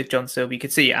with John Silver, you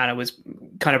could see Anna was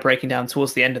kind of breaking down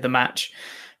towards the end of the match,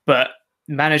 but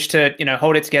managed to, you know,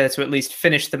 hold it together to at least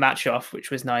finish the match off, which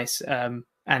was nice. And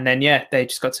then, yeah, they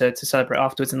just got to celebrate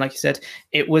afterwards. And like you said,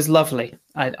 it was lovely.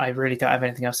 I really don't have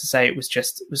anything else to say. It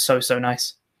was so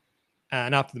nice.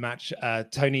 And after the match,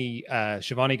 Tony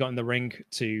Schiavone got in the ring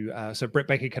so Britt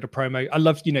Baker cut a promo. I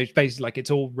loved, you know, basically like, it's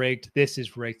all rigged. This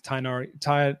is rigged.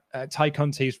 Ty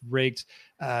Conti's rigged.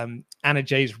 Anna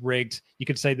Jay's rigged. You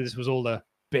could say that this was all a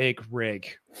big rig.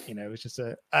 You know, it was just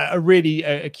a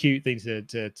really cute thing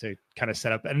to kind of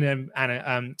set up. And then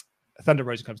Thunder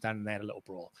Rosa comes down and they had a little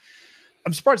brawl.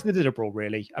 I'm surprised they did a brawl,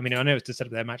 really. I mean, I know it's to set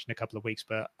up their match in a couple of weeks,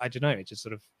 but I don't know. It just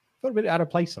sort of felt a bit out of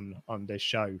place on this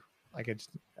show. Like, it's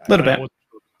a little bit.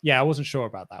 I wasn't sure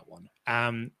about that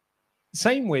one.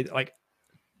 Same with, like,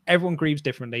 everyone grieves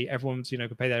differently. Everyone's, you know,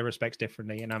 can pay their respects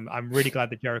differently. And I'm really glad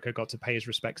that Jericho got to pay his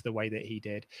respects the way that he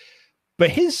did. But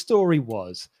his story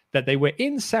was that they were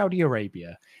in Saudi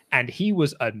Arabia and he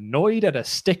was annoyed at a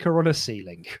sticker on a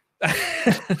ceiling.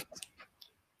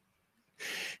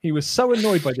 He was so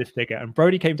annoyed by this figure, and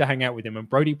Brody came to hang out with him, and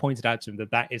Brody pointed out to him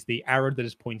that is the arrow that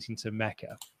is pointing to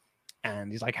Mecca.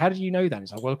 And he's like, how did you know that? And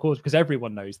he's like, well, of course, because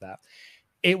everyone knows that.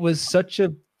 It was such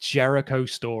a Jericho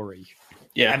story.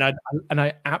 Yeah. And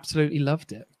I absolutely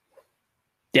loved it.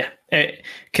 Yeah,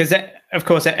 because of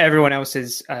course everyone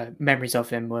else's memories of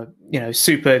him were,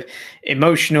 super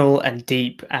emotional and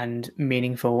deep and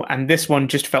meaningful, and this one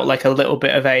just felt like a little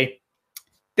bit of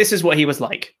this is what he was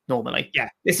like normally. Yeah,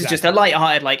 this is just a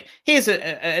lighthearted, like, here's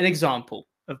an example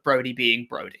of Brody being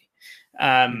Brody.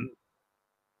 And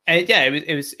yeah,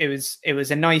 it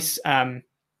was a nice. I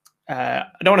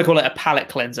don't want to call it a palate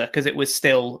cleanser because it was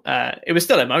still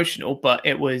emotional, but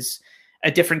it was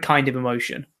a different kind of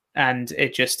emotion. And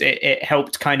it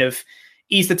helped kind of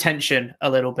ease the tension a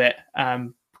little bit,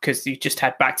 because you just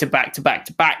had back to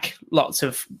back lots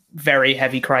of very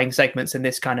heavy crying segments, and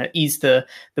this kind of eased the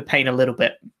pain a little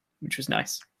bit, which was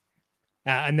nice.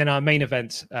 And then our main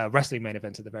event, wrestling main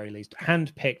event at the very least,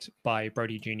 handpicked by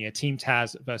Brody Jr., Team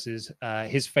Taz versus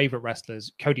his favorite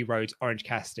wrestlers, Cody Rhodes, Orange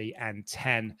Cassidy, and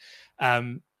Ten.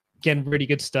 Again, really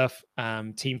good stuff.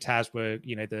 Team Taz were,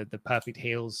 the perfect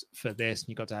heels for this. And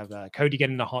you got to have Cody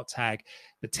getting the hot tag,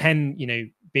 the 10,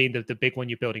 being the big one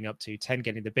you're building up to, 10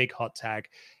 getting the big hot tag.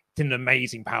 Did an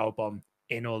amazing power bomb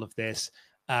in all of this.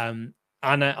 Arn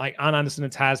Anderson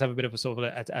and Taz have a bit of a sort of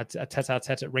a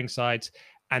tete-a-tete at ringside,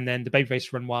 and then the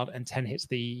babyface run wild, and 10 hits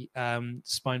the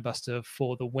spine buster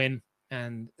for the win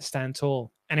and stand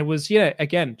tall. And it was,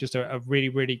 again, just a really,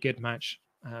 really good match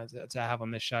to have on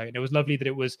this show. And it was lovely that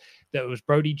it was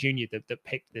Brody Jr. that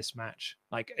picked this match.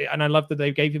 Like, and I love that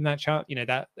they gave him that chart.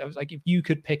 That was like, if you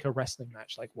could pick a wrestling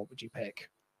match, like, what would you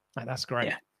pick? Like, that's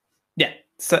great. Yeah.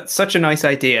 Such a nice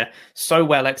idea. So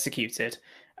well executed.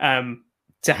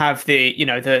 To have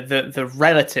the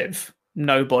relative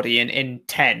nobody in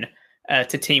 10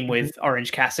 to team with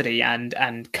Orange Cassidy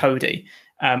and Cody,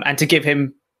 and to give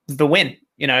him the win,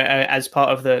 as part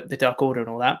of the Dark Order and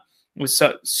all that. It was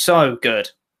so good.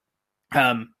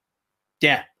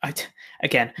 Yeah,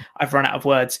 I've run out of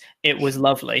words. It was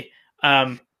lovely.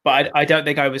 But I don't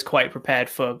think I was quite prepared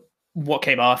for what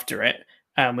came after it,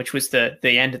 which was the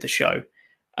end of the show,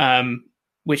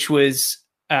 which was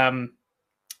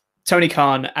Tony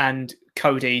Khan and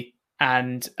Cody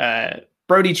and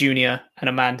Brody Jr. and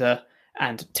Amanda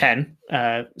and 10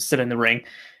 still in the ring.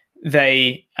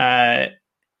 They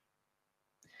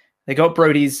got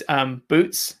Brody's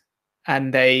boots,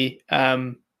 and they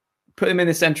put him in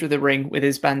the center of the ring with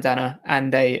his bandana,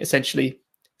 and they essentially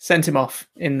sent him off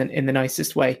in the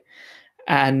nicest way.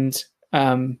 And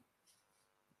Tony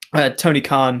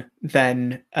Khan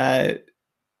then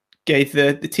gave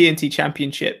the TNT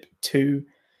Championship to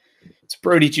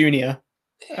Brody Jr.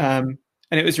 And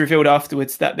it was revealed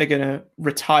afterwards that they're going to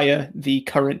retire the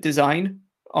current design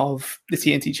of the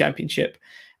TNT Championship,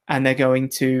 and they're going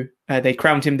to they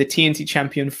crowned him the TNT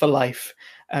Champion for life,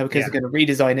 because they're going to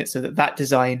redesign it so that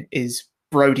design is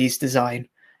Brody's design,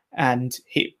 and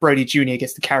Brody Jr.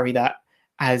 gets to carry that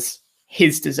as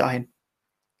his design.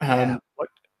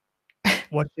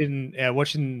 Watching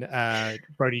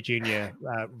Brody Jr.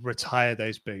 Retire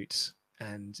those boots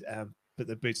and put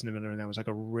the boots in the middle, and that was like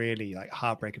a really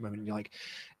heartbreaking moment. You're like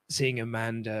seeing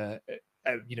Amanda,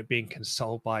 being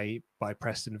consoled by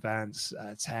Preston Vance,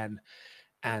 10.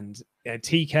 And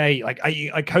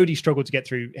TK, Cody struggled to get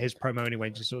through his promo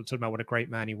anyway, just sort of talking about what a great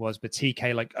man he was. But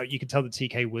TK, you could tell that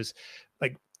TK was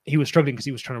he was struggling because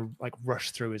he was trying to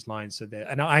rush through his lines. So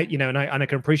I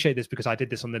can appreciate this because I did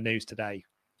this on the news today.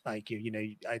 I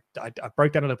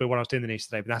broke down a little bit when I was doing the news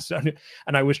today, but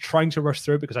and I was trying to rush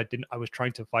through it because I was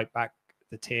trying to fight back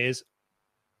the tears.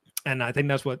 And I think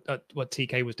that's what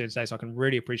TK was doing today. So I can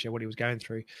really appreciate what he was going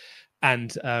through.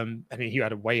 And he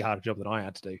had a way harder job than I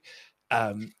had to do.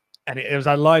 And it was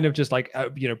a line of just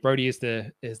Brody is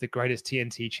the greatest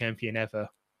TNT champion ever.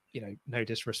 No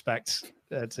disrespect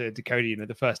to Cody,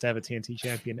 the first ever TNT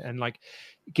champion, and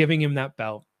giving him that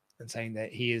belt and saying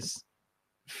that he is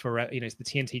forever, it's the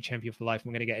TNT champion for life.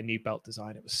 I'm going to get a new belt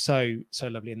design. It was so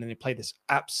lovely. And then they played this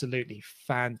absolutely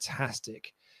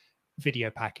fantastic video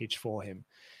package for him.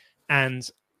 And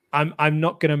I'm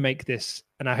not going to make this,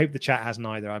 and I hope the chat hasn't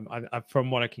either. I'm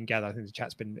from what I can gather, I think the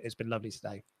chat's been lovely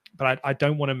today. But I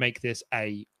don't want to make this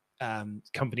a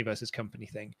company versus company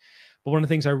thing. But one of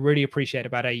the things I really appreciate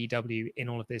about AEW in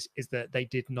all of this is that they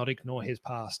did not ignore his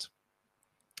past.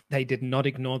 They did not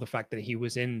ignore the fact that he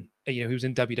was in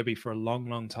WWE for a long,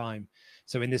 long time.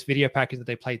 So in this video package that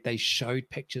they played, they showed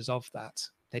pictures of that.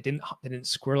 They didn't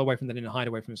squirrel away from them, they didn't hide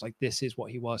away from it. It's like, this is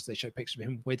what he was. They showed pictures of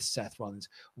him with Seth Rollins,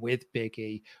 with Big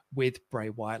E, with Bray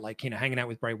Wyatt, hanging out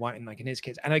with Bray Wyatt and in his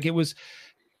kids. And it was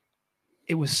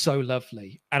it was so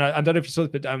lovely. And I don't know if you saw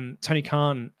it, but Tony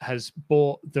Khan has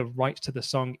bought the rights to the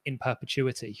song in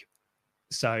perpetuity.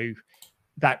 So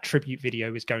that tribute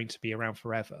video is going to be around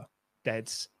forever.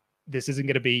 This isn't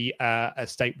going to be a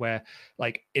state where,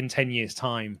 like, in 10 years'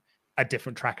 time, a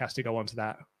different track has to go onto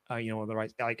that. On the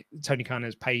right, like Tony Khan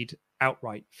has paid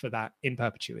outright for that in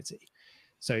perpetuity.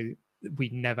 So we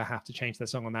never have to change the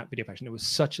song on that video version. It was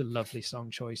such a lovely song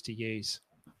choice to use.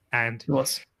 And it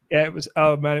was. Yeah, it was.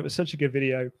 Oh man, it was such a good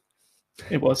video.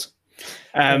 It was.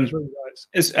 It was really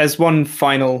nice. As one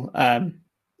final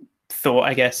thought,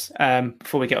 I guess,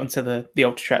 before we get onto the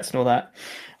Ultra Tracks and all that,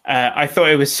 I thought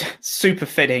it was super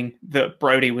fitting that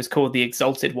Brody was called the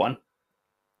Exalted One,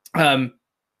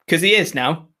 because he is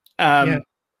now.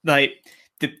 Like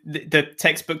the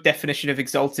textbook definition of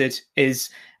exalted is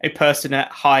a person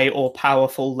at high or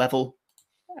powerful level,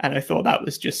 and I thought that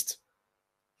was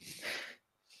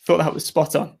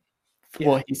spot on for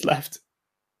what he's left.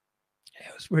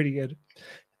 It was really good.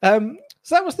 So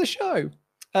that was the show.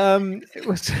 It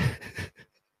was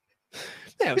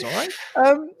it was all right.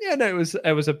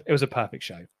 It was a perfect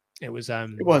show. It was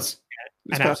an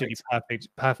absolutely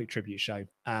perfect tribute show.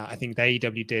 I think the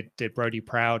AEW did Brody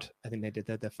proud. I think they did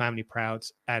the family proud,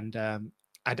 and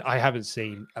I haven't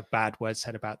seen a bad word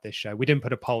said about this show. We didn't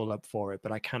put a poll up for it,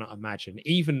 but I cannot imagine,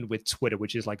 even with Twitter,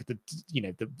 which is like the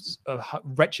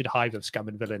wretched hive of scum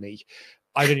and villainy.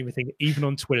 I don't even think even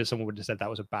on Twitter someone would have said that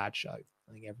was a bad show.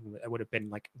 I think everyone, it would have been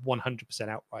like 100%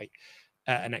 outright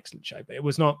an excellent show, but it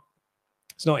was not.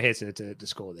 It's not here to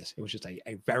score this. It was just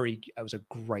it was a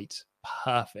great,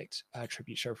 perfect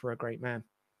tribute show for a great man.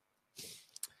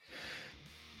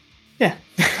 Yeah.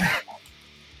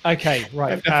 Okay,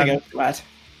 right. I think I'm glad.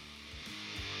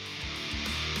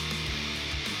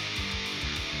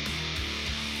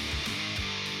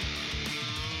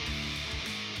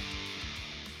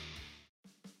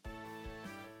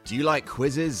 Do you like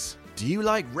quizzes? Do you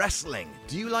like wrestling?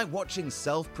 Do you like watching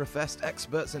self-professed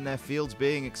experts in their fields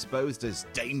being exposed as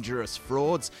dangerous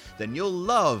frauds? Then you'll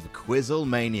love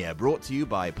Quizzlemania, brought to you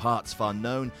by Parts Fun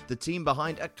Known, the team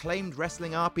behind acclaimed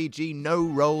wrestling RPG No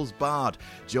Rolls Barred.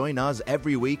 Join us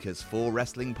every week as 4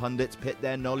 wrestling pundits pit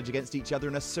their knowledge against each other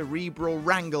in a cerebral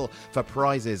wrangle for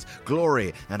prizes,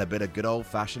 glory, and a bit of good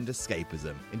old-fashioned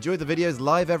escapism. Enjoy the videos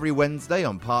live every Wednesday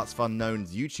on Parts Fun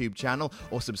Known's YouTube channel,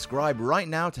 or subscribe right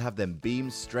now to have them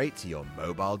beamed straight to your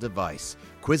mobile device.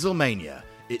 Quizzlemania,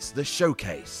 it's the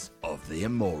showcase of the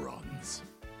immorons.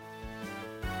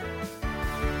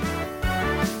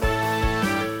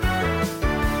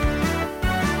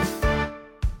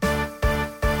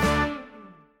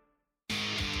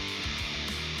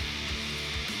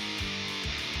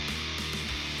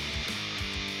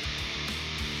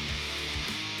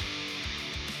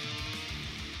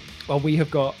 Well, we have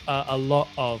got a lot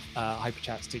of hyper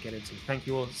chats to get into. Thank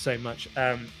you all so much.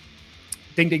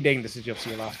 Ding, ding, ding. This is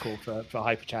obviously your last call for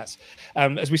hyper chats.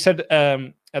 As we said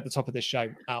at the top of this show,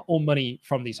 all money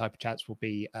from these hyper chats will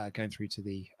be going through to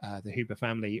the Huber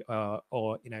family or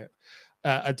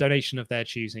a donation of their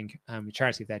choosing, a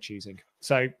charity of their choosing.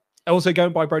 So also go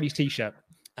and buy Brody's t-shirt.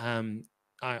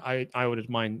 I ordered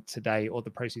mine today. All the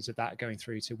proceeds of that are going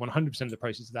through to 100% of the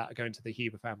proceeds of that are going to the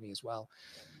Huber family as well.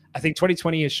 I think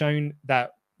 2020 has shown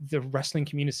that the wrestling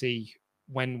community,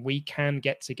 when we can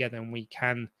get together and we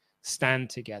can stand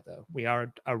together, we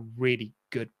are a really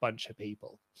good bunch of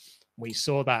people. We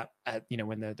saw that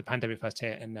when the pandemic first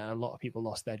hit and a lot of people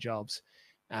lost their jobs.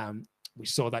 We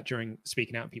saw that during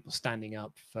speaking out and people standing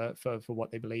up for what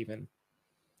they believe in.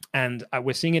 And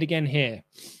we're seeing it again here.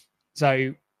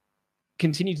 So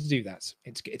continue to do that.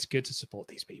 It's good to support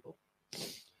these people.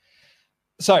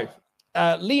 So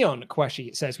Leon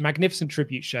Quashi says, magnificent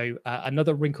tribute show.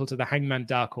 Another wrinkle to the Hangman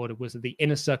Dark Order was that the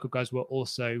Inner Circle guys were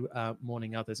also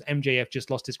mourning others. MJF just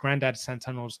lost his granddad.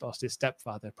 Santana lost his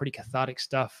stepfather. Pretty cathartic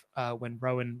stuff when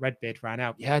Rowan Redbeard ran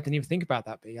out. Yeah, I didn't even think about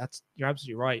that, B. You're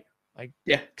absolutely right.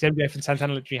 Because MJF and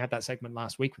Santana literally had that segment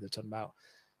last week with talking about.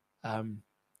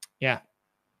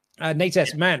 Nate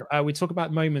S. Man, we talk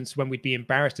about moments when we'd be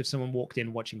embarrassed if someone walked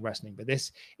in watching wrestling, but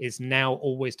this is now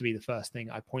always to be the first thing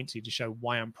I point to show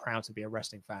why I'm proud to be a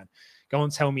wrestling fan. Go on,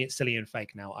 tell me it's silly and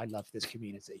fake now. I love this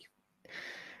community.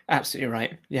 Absolutely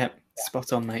right. Yeah,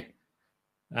 spot on, mate.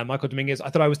 Michael Dominguez, I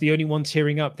thought I was the only one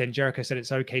tearing up. Then Jericho said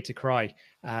it's okay to cry.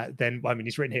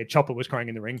 He's written here, Chopper was crying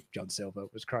in the ring. John Silver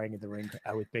was crying in the ring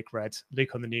with Big Red.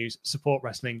 Luke on the news, support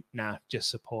wrestling. Nah, just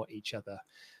support each other.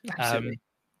 Absolutely.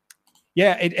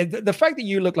 The fact that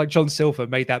you look like John Silver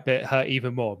made that bit hurt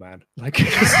even more, man.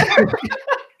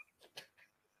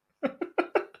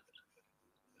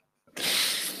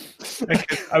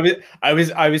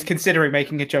 I was considering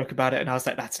making a joke about it, and I was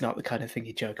like, that's not the kind of thing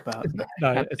you joke about.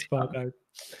 No, it's fine. No.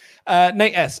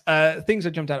 Nate S. Things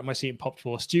that jumped out at my seat and popped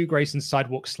for: Stu Grayson's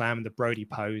sidewalk slam and the Brody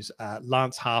pose.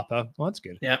 Lance Harper. Well, that's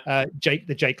good. Yeah.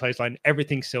 The Jake clothesline.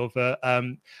 Everything silver.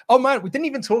 Oh man, we didn't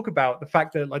even talk about the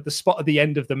fact that like the spot at the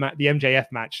end of the MJF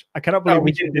match. I cannot believe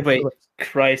we didn't. Wait,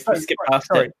 Christ, we skipped past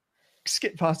it.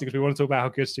 Skip past it because we want to talk about how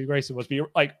good Stu Grayson was. But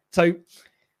you're like so.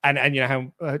 And you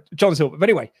know how John Silver. But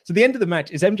anyway, so the end of the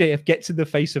match is MJF gets in the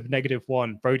face of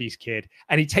 -1, Brody's kid,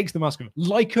 and he takes the mask off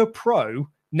like a pro.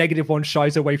 -1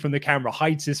 shies away from the camera,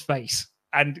 hides his face,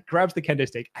 and grabs the kendo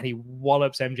stick, and he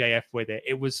wallops MJF with it.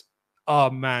 It was,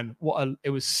 oh man, it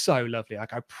was so lovely.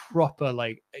 Like I proper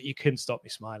you couldn't stop me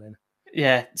smiling.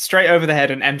 Yeah, straight over the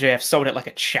head, and MJF sold it like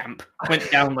a champ.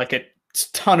 Went down like a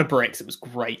ton of bricks. It was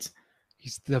great.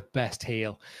 He's the best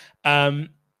heel.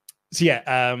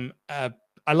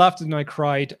 I laughed and I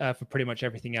cried for pretty much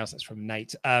everything else. That's from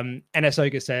Nate. NS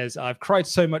Ogre says, I've cried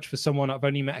so much for someone I've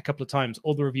only met a couple of times.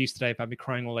 All the reviews today have had me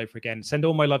crying all over again. Send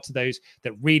all my love to those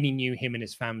that really knew him and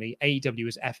his family. AEW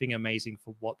is effing amazing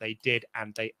for what they did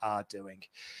and they are doing.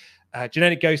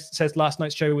 Genetic Ghost says last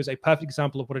night's show was a perfect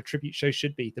example of what a tribute show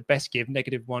should be. The best give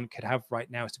 -1 could have right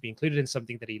now is to be included in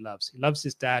something that he loves. He loves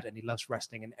his dad and he loves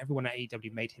wrestling, and everyone at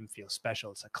AEW made him feel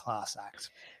special. It's a class act.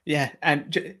 Yeah,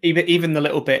 and even the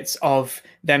little bits of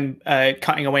them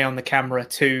cutting away on the camera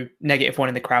to -1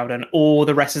 in the crowd and all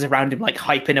the wrestlers around him like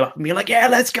hyping him up and being like, yeah,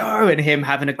 let's go, and him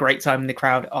having a great time in the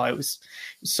crowd. Oh, it was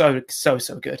so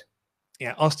good.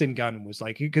 Yeah, Austin Gunn was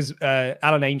like, because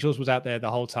Alan Angels was out there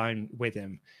the whole time with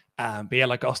him. But yeah,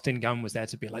 like Austin Gunn was there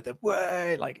to be like the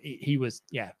way, like he was.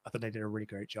 Yeah, I thought they did a really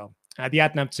great job. The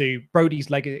Adnab to Brody's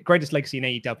greatest legacy in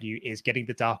AEW is getting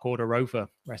the Dark Order over.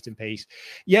 Rest in peace.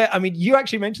 Yeah, I mean, you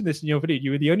actually mentioned this in your video. You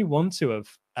were the only one to have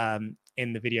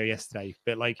in the video yesterday.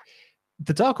 But like,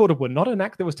 the Dark Order were not an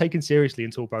act that was taken seriously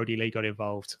until Brody Lee got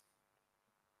involved.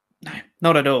 No,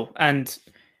 not at all. And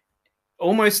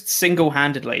almost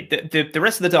single-handedly, the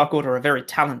rest of the Dark Order are very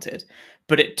talented.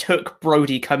 But it took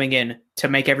Brody coming in to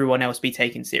make everyone else be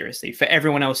taken seriously, for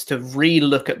everyone else to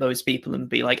re-look at those people and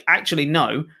be like, actually,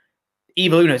 no,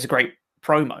 Evil Uno's a great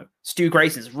promo. Stu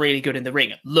Grayson's really good in the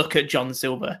ring. Look at John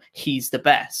Silver. He's the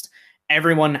best.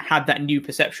 Everyone had that new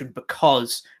perception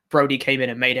because Brody came in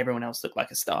and made everyone else look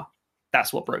like a star.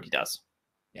 That's what Brody does.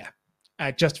 Yeah.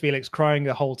 Just Felix crying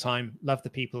the whole time. Love the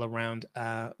people around.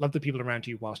 Love the people around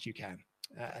you whilst you can.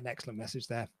 An excellent message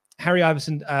there. Harry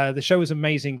Iverson, the show was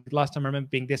amazing. The last time I remember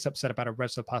being this upset about a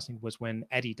wrestler passing was when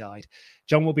Eddie died.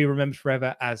 John will be remembered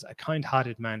forever as a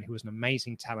kind-hearted man who was an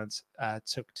amazing talent,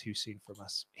 took too soon from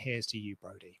us. Here's to you,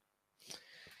 Brody.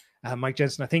 Mike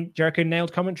Jensen, I think Jericho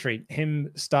nailed commentary.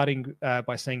 Him starting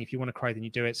by saying, if you want to cry, then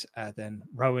you do it. Then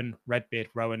Rowan, Redbeard,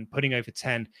 Rowan, putting over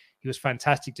 10. He was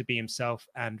fantastic to be himself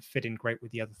and fit in great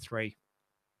with the other three.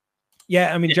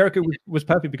 Yeah, I mean, Jericho was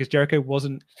perfect because Jericho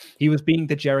he was being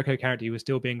the Jericho character. He was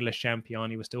still being Le Champion.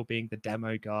 He was still being the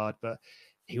demo guard, but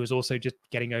he was also just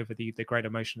getting over the great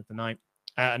emotion of the night.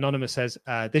 Anonymous says,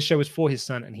 this show was for his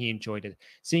son and he enjoyed it.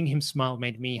 Seeing him smile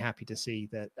made me happy to see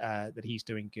that he's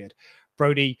doing good.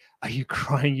 Brody, are you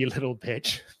crying, you little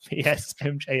bitch? P.S.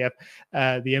 MJF,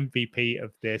 the MVP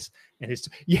of this. And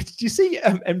did you see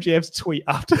MJF's tweet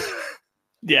after?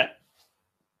 Yeah.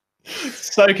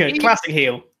 So good. Classic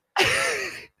heel.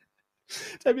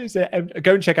 Go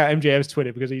and check out MJF's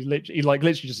Twitter because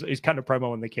he's kind of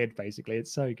promo on the kid. Basically,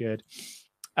 it's so good.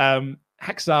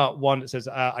 Haxar one says,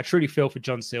 "I truly feel for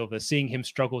John Silver, seeing him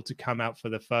struggle to come out for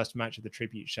the first match of the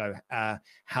tribute show.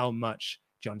 How much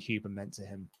John Huber meant to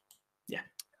him." Yeah,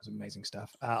 that was amazing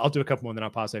stuff. I'll do a couple more, and then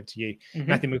I'll pass over to you. Mm-hmm.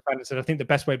 Matthew McFadden said, "I think the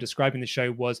best way of describing the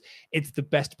show was it's the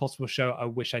best possible show. I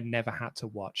wish I never had to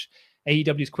watch."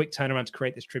 AEW's quick turnaround to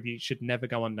create this tribute should never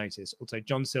go unnoticed. Also,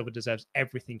 John Silver deserves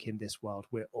everything in this world.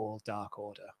 We're all Dark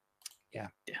Order. Yeah,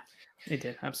 he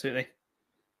did. Absolutely.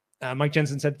 Mike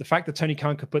Jensen said, the fact that Tony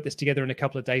Khan could put this together in a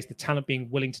couple of days, the talent being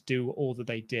willing to do all that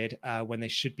they did when they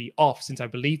should be off, since I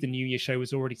believe the New Year show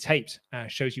was already taped,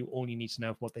 shows you all you need to know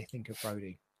of what they think of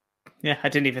Brody. Yeah, I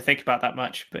didn't even think about that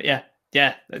much. But yeah,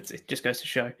 it just goes to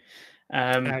show.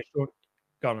 Sure.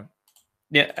 Go on.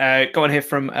 Yeah, go on here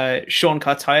from Sean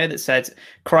Cartier that said,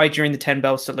 cried during the 10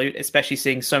 bell salute, especially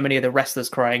seeing so many of the wrestlers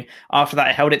crying. After that,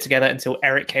 I held it together until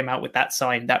Eric came out with that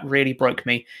sign. That really broke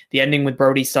me. The ending with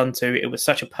Brody's son too. It was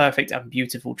such a perfect and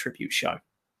beautiful tribute show.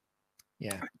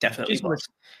 Yeah, definitely. Was.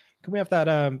 Can we have that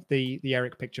the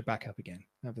Eric picture back up again?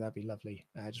 That'd be lovely.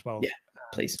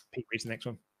 Please. Pete reads the next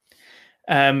one.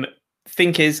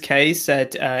 Thinkers K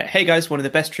said, hey guys, one of the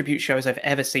best tribute shows I've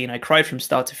ever seen. I cried from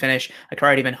start to finish. I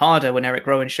cried even harder when Eric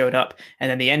Rowan showed up, and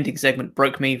then the ending segment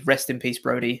broke me. Rest in peace,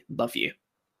 Brody. Love you.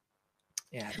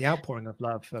 Yeah, the outpouring of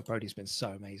love for Brody's been so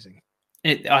amazing.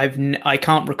 I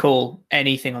can't recall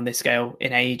anything on this scale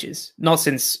in ages. Not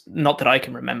that I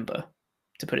can remember,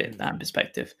 to put it in that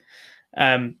perspective.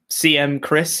 CM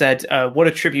Chris said, what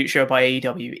a tribute show by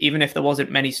AEW, even if there wasn't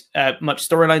much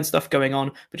storyline stuff going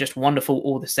on, but just wonderful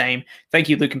all the same. Thank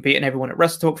you, Luke and Pete, and everyone at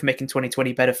WrestleTalk for making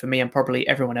 2020 better for me and probably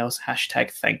everyone else.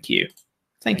 #thank you.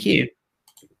 Thank you.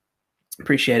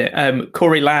 Appreciate it.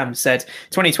 Corey Lamb said,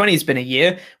 2020 has been a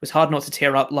year. It was hard not to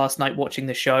tear up last night watching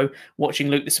the show. Watching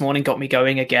Luke this morning got me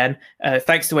going again.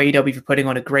 Thanks to AEW for putting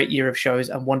on a great year of shows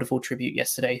and wonderful tribute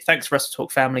yesterday. Thanks,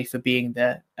 WrestleTalk family, for being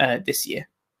there this year.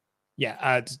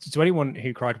 Yeah, to anyone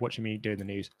who cried watching me doing the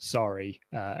news, sorry.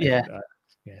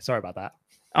 Sorry about that.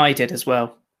 I did as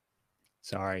well.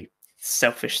 Sorry.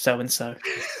 Selfish so-and-so.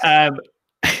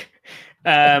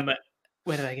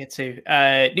 Where did I get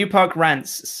to? New Park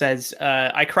Rants says,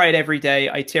 I cried every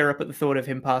day. I tear up at the thought of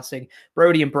him passing.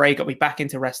 Brody and Bray got me back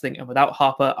into wrestling, and without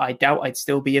Harper, I doubt I'd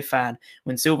still be a fan.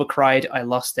 When Silver cried, I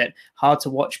lost it. Hard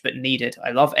to watch, but needed. I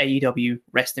love AEW.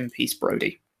 Rest in peace,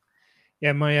 Brody.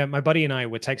 Yeah, my buddy and I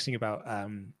were texting about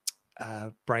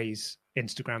Bray's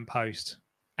Instagram post,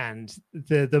 and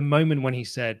the moment when he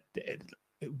said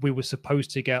we were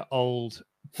supposed to get old,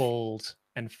 bald,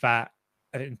 and fat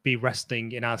and be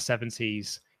wrestling in our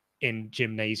 70s in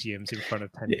gymnasiums in front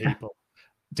of 10 people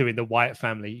doing the Wyatt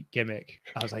family gimmick,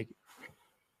 I was like,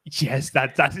 yes,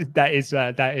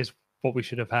 that is what we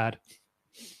should have had.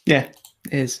 Yeah,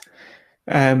 it is.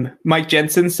 Mike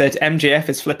Jensen said MJF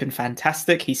is flipping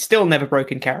fantastic. He's still never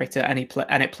broken character, and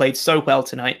it played so well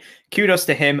tonight. Kudos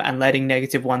to him and letting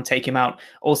 -1 take him out.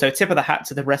 Also, tip of the hat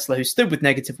to the wrestler who stood with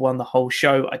 -1 the whole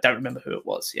show. I don't remember who it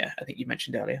was. Yeah, I think you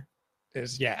mentioned earlier. It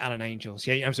was, Alan Angels.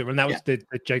 Yeah, absolutely. And that was the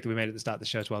joke that we made at the start of the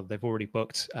show as well. They've already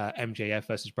booked MJF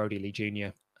versus Brody Lee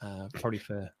Jr. Probably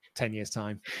for 10 years'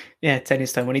 time. Yeah, 10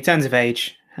 years' time. When he turns of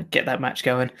age, get that match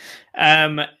going.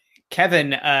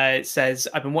 Kevin says,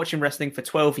 I've been watching wrestling for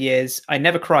 12 years. I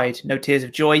never cried. No tears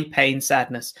of joy, pain,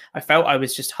 sadness. I felt I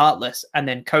was just heartless. And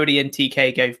then Cody and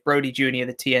TK gave Brody Jr.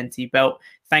 the TNT belt.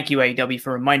 Thank you, AEW,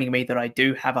 for reminding me that I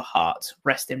do have a heart.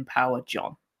 Rest in power,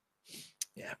 John.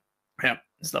 Yeah,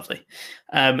 it's lovely.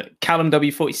 Callum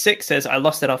W46 says, I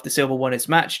lost it after Silver won his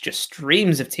match. Just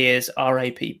streams of tears.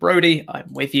 R.A.P. Brody.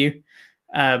 I'm with you.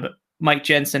 Mike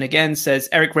Jensen again says,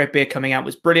 Eric Redbeard coming out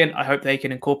was brilliant. I hope they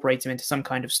can incorporate him into some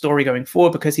kind of story going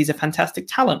forward because he's a fantastic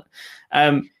talent.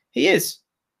 He is.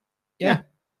 Yeah,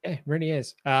 really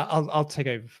is. I'll take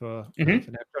over for now.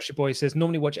 Joshua Boy says,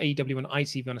 normally watch AEW on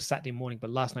ITV on a Saturday morning, but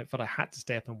last night thought I had to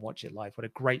stay up and watch it live. What a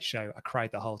great show. I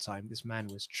cried the whole time. This man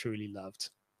was truly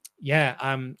loved. Yeah,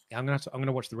 I'm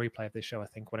gonna watch the replay of this show, I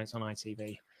think, when it's on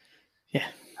ITV. Yeah.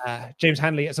 James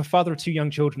Hanley, as a father of 2 young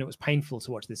children, it was painful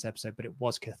to watch this episode, but it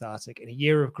was cathartic. In a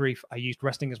year of grief, I used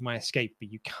wrestling as my escape,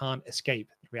 but you can't escape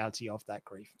the reality of that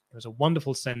grief. It was a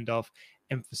wonderful send-off,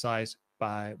 emphasized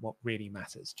by what really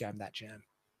matters. Jam that jam.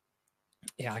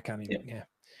 Yeah, I can't even. Yeah.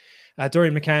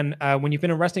 Dorian McCann, when you've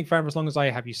been a wrestling fan for as long as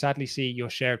I have, you sadly see your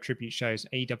share of tribute shows.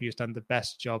 AEW has done the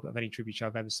best job of any tribute show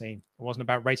I've ever seen. It wasn't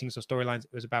about ratings or storylines.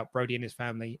 It was about Brody and his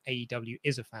family. AEW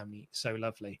is a family. So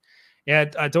lovely. Yeah,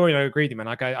 Dorian, I agree with you, man.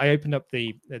 Like, I opened up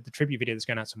the tribute video that's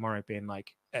going out tomorrow being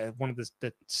like, one of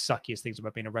the suckiest things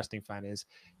about being a wrestling fan is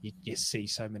you see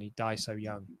so many die so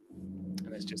young.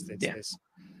 And it's just this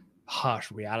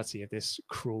harsh reality of this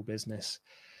cruel business.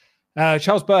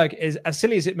 Charles Berg is, as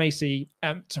silly as it may be,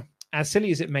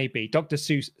 Dr.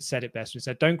 Seuss said it best. He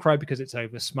said, don't cry because it's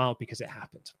over, smile because it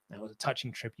happened. That was a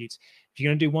touching tribute. If you're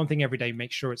going to do one thing every day,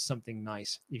 make sure it's something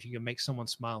nice. If you can make someone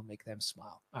smile, make them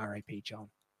smile. R.I.P. John.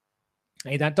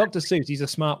 Hey, that Dr. Seuss, he's a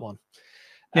smart one.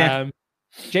 Yeah.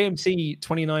 JMC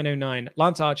 2909,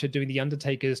 Lance Archer doing the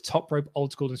Undertaker's top rope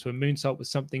old school into a moonsault was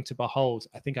something to behold.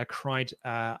 I think I cried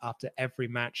after every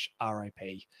match.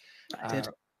 R.I.P. I did.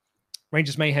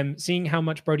 Rangers Mayhem, seeing how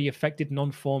much Brody affected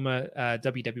non-former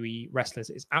WWE wrestlers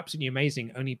is absolutely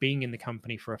amazing, only being in the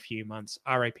company for a few months.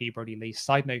 R.I.P. Brody Lee.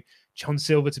 Side note, John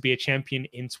Silver to be a champion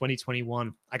in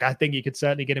 2021. Like, I think you could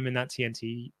certainly get him in that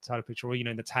TNT title picture or,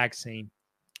 in the tag scene.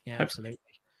 Yeah, absolutely.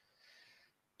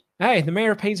 Hey, the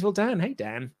mayor of Painesville, Dan. Hey,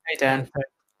 Dan. Hey, Dan.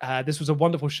 This was a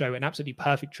wonderful show, an absolutely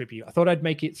perfect tribute. I thought I'd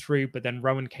make it through, but then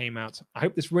Rowan came out. I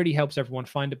hope this really helps everyone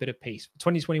find a bit of peace. For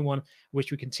 2021, I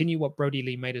wish we continue what Brody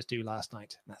Lee made us do last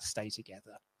night, and that's stay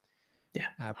together.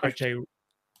 Yeah.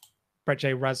 Brett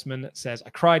J. Rasman says, I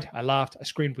cried, I laughed, I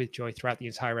screamed with joy throughout the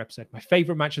entire episode. My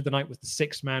favorite match of the night was the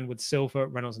 6-man with Silver,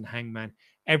 Reynolds, and Hangman.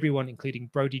 Everyone, including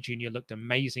Brody Jr., looked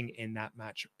amazing in that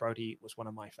match. Brody was one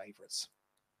of my favorites.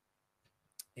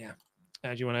 Yeah.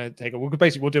 Do you want to take it?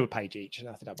 We'll do a page each. I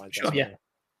think that might be sure, yeah.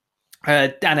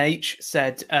 Dan H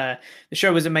said, the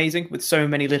show was amazing with so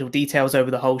many little details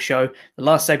over the whole show. The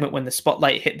last segment when the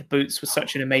spotlight hit the boots was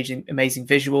such an amazing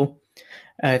visual.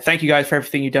 Thank you guys for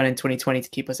everything you've done in 2020 to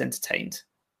keep us entertained.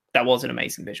 That was an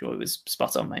amazing visual. It was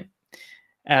spot on, mate.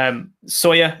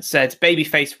 Sawyer said,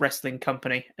 Babyface Wrestling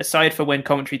Company. Aside for when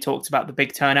commentary talked about the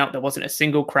big turnout, there wasn't a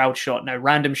single crowd shot, no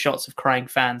random shots of crying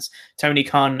fans. Tony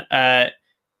Khan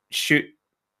shoot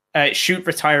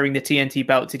retiring the TNT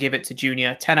belt to give it to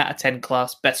Junior. 10 out of 10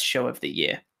 class, best show of the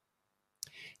year.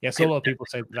 Yeah, so a lot of people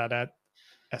said that.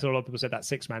 So a lot of people said that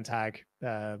 6-man tag,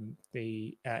 in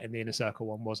the Inner Circle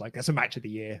one was like that's a match of the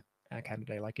year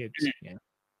candidate. Like it's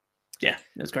Yeah,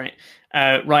 that's great.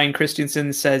 Ryan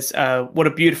Christensen says, what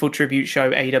a beautiful tribute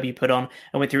show AEW put on.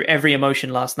 I went through every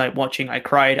emotion last night watching. I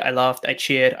cried, I laughed, I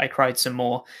cheered, I cried some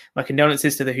more. My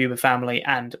condolences to the Huber family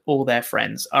and all their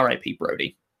friends. R.I.P.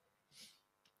 Brody.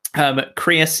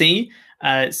 Kriya C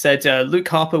said, Luke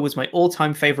Harper was my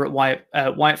all-time favorite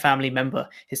Wyatt family member.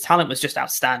 His talent was just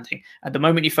outstanding. At the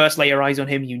moment you first lay your eyes on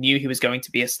him, you knew he was going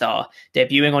to be a star.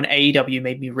 Debuting on AEW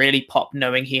made me really pop,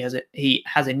 knowing he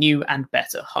has a new and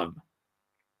better home.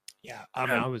 Yeah, I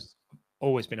mean, I was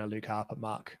always been a Luke Harper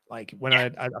mark. Like when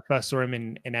I first saw him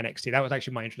in NXT, that was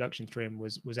actually my introduction to him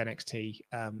was NXT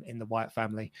in the Wyatt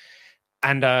family,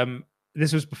 and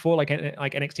this was before like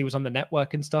NXT was on the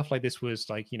network and stuff. Like this was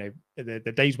like, you know, the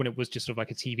days when it was just sort of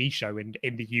like a TV show in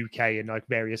the UK and like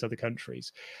various other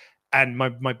countries. And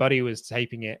my buddy was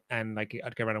taping it and like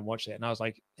I'd go around and watch it. And I was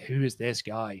like, who is this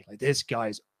guy? Like this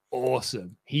guy's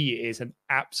awesome. He is an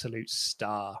absolute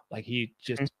star. Like he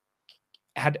just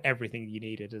had everything you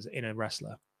needed as in a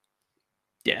wrestler.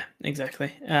 Yeah,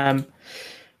 exactly.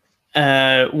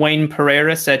 Wayne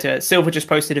Pereira said, Silver just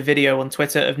posted a video on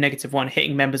Twitter of -1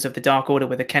 hitting members of the Dark Order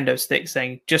with a kendo stick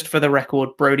saying, just for the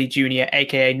record, Brody Jr.,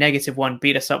 aka -1,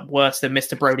 beat us up worse than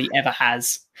Mr. Brody ever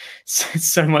has.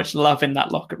 So much love in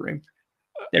that locker room.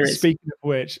 There is. Speaking of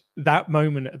which, that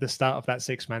moment at the start of that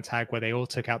 6-man tag where they all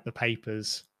took out the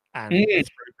papers and threw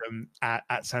them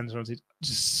at Sandstorm is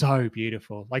just so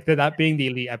beautiful. Like that being the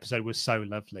Elite episode was so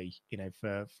lovely, you know,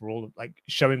 for all of, like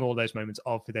showing all those moments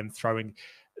of them throwing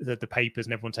the papers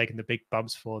and everyone taking the big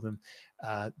bumps for them.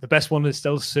 The best one is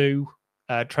still Sue,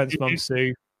 Trent's mum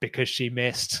Sue, because she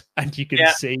missed, and you can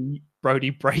see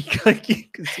Brody break, like you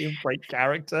can see him break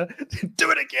character.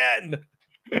 Do it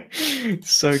again.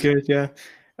 So good, yeah.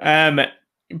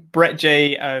 Brett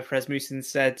J. Fresmussen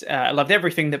said, I loved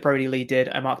everything that Brody Lee did.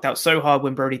 I marked out so hard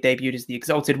when Brody debuted as the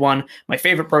Exalted One. My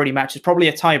favorite Brody match is probably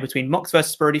a tie between Mox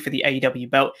versus Brody for the AEW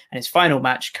belt and his final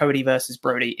match, Cody versus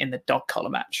Brody in the dog collar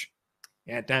match.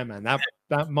 Yeah, damn, man.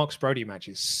 That Mox Brody match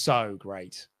is so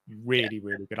great. Really,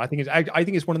 really good. I think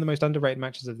it's one of the most underrated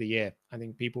matches of the year. I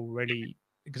think people really,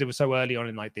 because it was so early on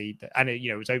in like and it, you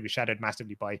know, it was overshadowed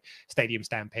massively by Stadium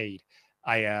Stampede.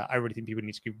 I really think people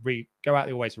need to go out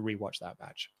their way to rewatch that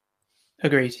match.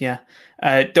 Agreed, yeah.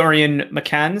 Dorian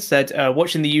McCann said,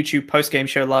 watching the YouTube post-game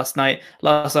show last night,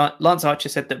 Lance Archer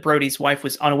said that Brody's wife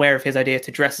was unaware of his idea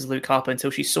to dress as Luke Harper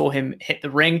until she saw him hit the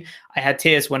ring. I had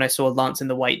tears when I saw Lance in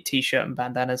the white t-shirt and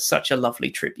bandana. Such a lovely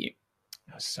tribute.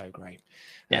 That was so great.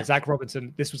 Yeah. Zach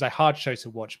Robinson, this was a hard show to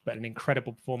watch, but an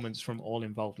incredible performance from all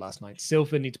involved last night.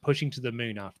 Silver needs pushing to the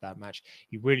moon after that match.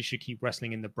 He really should keep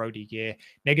wrestling in the Brody gear.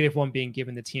 -1 being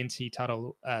given the TNT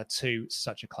title to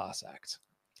such a class act.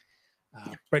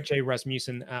 Brett J.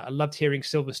 Rasmussen, I loved hearing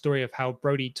Silver's story of how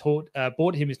Brody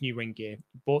bought him his new ring gear,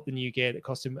 bought the new gear that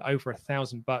cost him over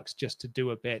 $1,000 just to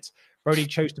do a bit. Brody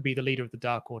chose to be the leader of the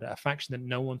Dark Order, a faction that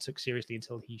no one took seriously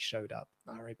until he showed up.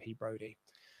 R.I.P. Brody.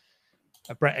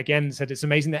 Brett again said, it's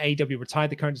amazing that AEW retired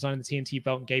the current design of the TNT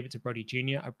belt and gave it to Brody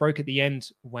Jr. I broke at the end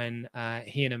when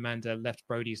he and Amanda left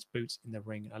Brody's boots in the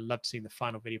ring. I loved seeing the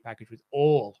final video package with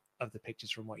all of the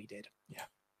pictures from what he did. Yeah.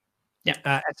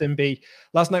 SMB.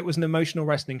 Last night was an emotional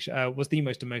wrestling show.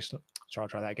 I'll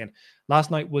try that again. Last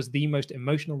night was the most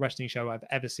emotional wrestling show I've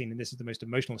ever seen, and this is the most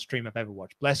emotional stream I've ever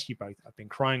watched. Bless you both. I've been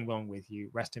crying along with you.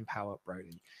 Rest in power,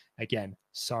 Brody. Again,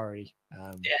 sorry.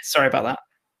 Sorry about that.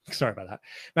 Sorry about that.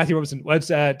 Matthew Robinson, words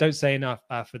don't say enough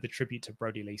for the tribute to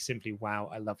Brody Lee. Simply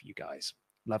wow. I love you guys.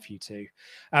 Love you too.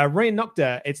 Ryan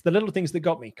Nocta, it's the little things that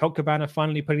got me. Colt Cabana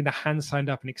finally putting the hand signed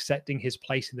up and accepting his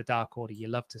place in the Dark Order. You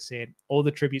love to see it. All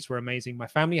the tributes were amazing. My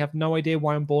family have no idea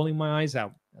why I'm bawling my eyes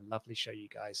out. A lovely show, you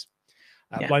guys.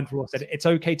 Blind for All said, it's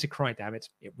okay to cry, damn it.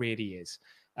 It really is.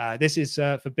 This is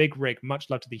for Big Rig. Much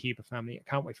love to the Huber family. I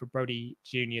can't wait for Brody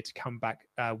Jr. to come back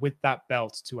with that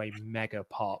belt to a mega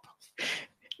pop.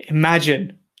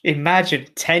 Imagine Imagine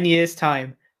 10 years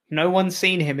time. No one's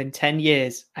seen him in 10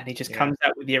 years, and he just comes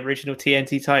out with the original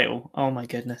TNT title. Oh my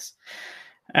goodness.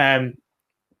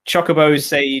 Chocobo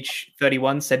Sage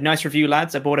 31 said, nice review,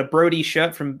 lads. I bought a Brody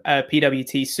shirt from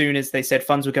PWT soon as they said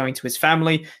funds were going to his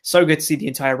family. So good to see the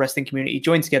entire wrestling community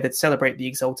join together to celebrate the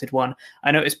Exalted One.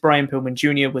 I noticed Brian Pillman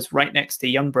Jr. was right next to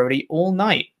young Brody all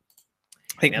night.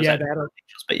 I think that was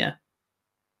but yeah.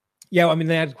 Yeah, I mean,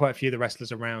 they had quite a few of the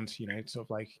wrestlers around, sort of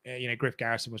like, Griff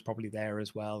Garrison was probably there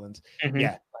as well. And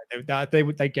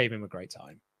they gave him a great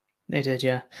time. They did,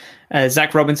 yeah.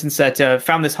 Zach Robinson said,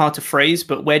 found this hard to phrase,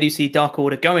 but where do you see Dark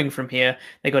Order going from here?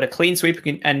 They got a clean sweep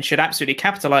and should absolutely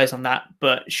capitalize on that.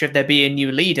 But should there be a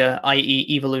new leader, i.e.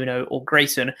 Evil Uno or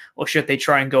Grayson, or should they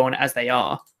try and go on as they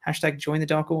are? # join the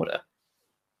Dark Order.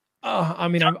 Oh, I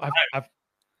mean, I've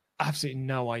absolutely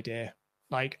no idea.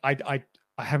 Like, I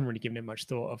haven't really given it much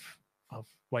thought of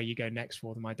where you go next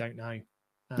for them. I don't know.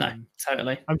 No,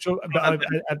 totally. I'm sure, but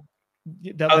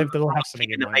they'll have something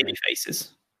in the mind. Baby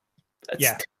faces.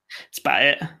 That's about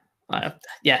it. I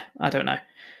don't know.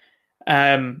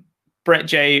 Brett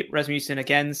J. Rasmussen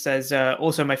again says,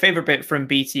 also my favorite bit from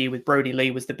BT with Brody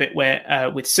Lee was the bit where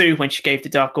with Sue when she gave the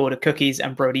Dark Order cookies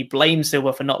and Brody blames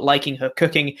Silver for not liking her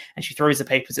cooking and she throws the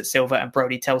papers at Silver and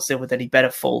Brody tells Silver that he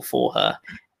better fall for her.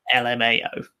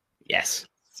 LMAO. Yes.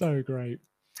 So great.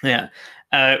 Yeah.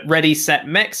 Ready, Set,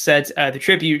 Mex said, the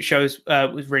tribute shows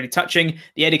was really touching.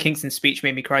 The Eddie Kingston speech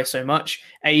made me cry so much.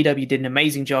 AEW did an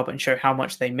amazing job and show how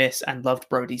much they miss and loved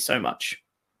Brody so much.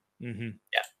 Mm-hmm.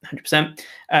 Yeah,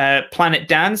 100%. Planet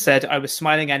Dan said, I was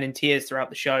smiling and in tears throughout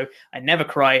the show. I never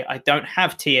cry. I don't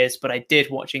have tears, but I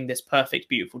did watching this perfect,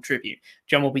 beautiful tribute.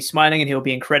 John will be smiling and he'll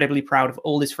be incredibly proud of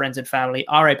all his friends and family.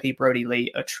 RIP Brody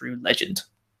Lee, a true legend.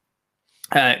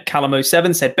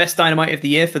 Calamo7 said, best Dynamite of the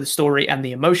year for the story and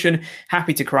the emotion.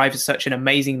 Happy to cry for such an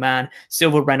amazing man.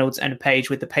 Silver, Reynolds, and Page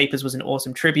with the papers was an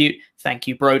awesome tribute. Thank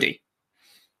you, Brody.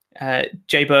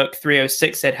 J Burke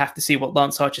 306 said, have to see what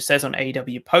Lance Archer says on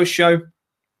AEW post show.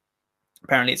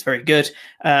 Apparently it's very good.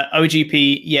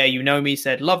 OGP, yeah, you know me,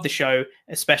 said, love the show,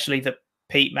 especially the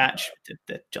Pete match,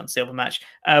 the John Silver match,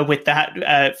 with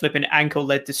that flipping ankle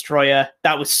led destroyer.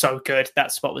 That was so good.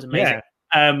 That spot was amazing.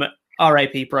 Yeah.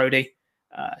 RIP Brody.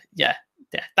 Yeah,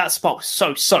 that spot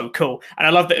was so cool, and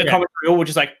I love that the commentary all were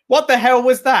just like, "What the hell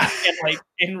was that?" and like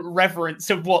in reverence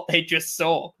of what they just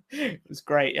saw. It was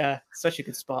great. Such a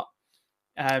good spot.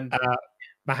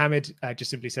 Mohammed just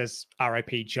simply says,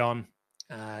 "R.I.P. John."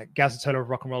 Gazatola of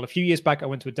Rock and Roll. A few years back, I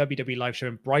went to a WWE live show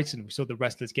in Brighton. We saw the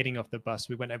wrestlers getting off the bus.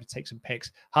 We went over to take some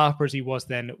pics. Harper, as he was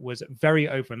then, was very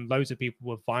over and loads of people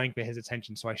were vying for his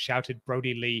attention. So I shouted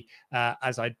Brody Lee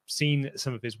as I'd seen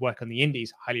some of his work on the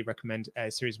Indies. Highly recommend a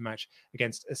series match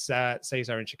against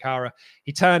Cesar and Chikara.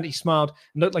 He turned, he smiled,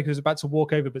 and looked like he was about to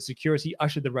walk over, but security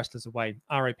ushered the wrestlers away.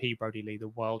 RIP Brody Lee, the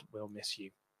world will miss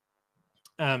you.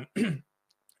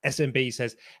 SMB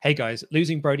says, hey guys,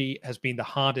 losing Brody has been the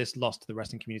hardest loss to the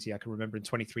wrestling community I can remember in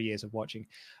 23 years of watching.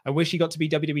 I wish he got to be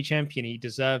WWE champion. He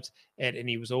deserved it, and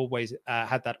he was always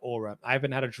had that aura. I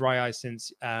haven't had a dry eye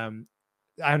since. Bless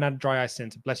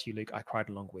you, Luke. I cried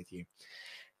along with you.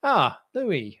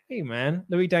 Louis. Hey, man.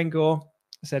 Louis Dangor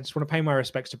said, just want to pay my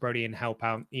respects to Brody and help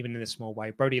out, even in a small way.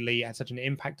 Brody Lee had such an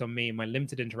impact on me and my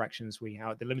limited interactions we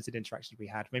had. The limited interactions we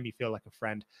had made me feel like a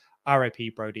friend.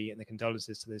 RIP Brody, and the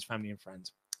condolences to his family and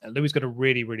friends. Louis got a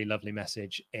really, really lovely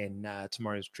message in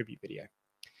tomorrow's tribute video.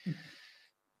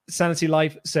 Sanity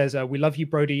Life says, we love you,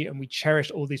 Brody, and we cherished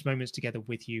all these moments together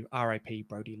with you. RIP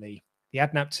Brody Lee. The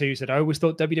Adnap 2 said, I always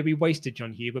thought WWE wasted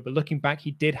John Huber, but looking back, he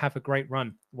did have a great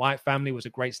run. Wyatt family was a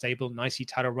great stable, nicely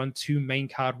title run, 2 main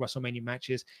card WrestleMania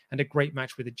matches, and a great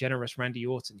match with a generous Randy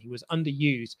Orton. He was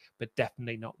underused, but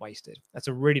definitely not wasted. That's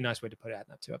a really nice way to put it,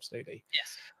 Adnap 2, absolutely.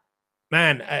 Yes.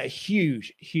 Man, a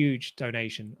huge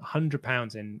donation,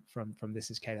 £100 in from This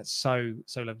Is K. That's so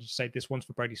lovely to say. This one's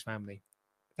for Brody's family.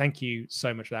 Thank you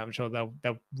so much for that. I'm sure they'll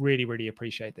really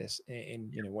appreciate this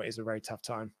in what is a very tough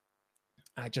time.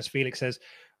 Just Felix says,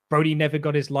 Brody never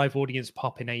got his live audience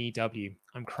pop in AEW.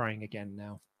 I'm crying again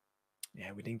now.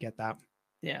 Yeah, we didn't get that.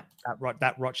 Yeah,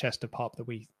 that Rochester pop that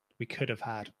we could have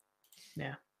had.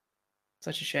 Yeah,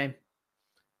 such a shame.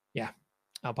 Yeah,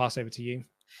 I'll pass over to you.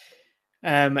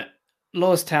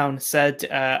 Lawstown said,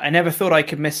 I never thought I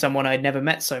could miss someone I'd never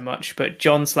met so much, but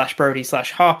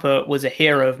John/Brody/Harper was a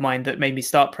hero of mine that made me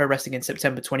start pro wrestling in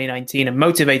September 2019 and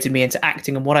motivated me into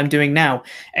acting and what I'm doing now.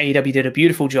 AEW did a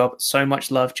beautiful job. So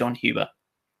much love, John Huber.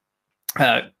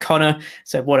 Connor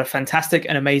said, what a fantastic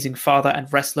and amazing father and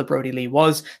wrestler Brody Lee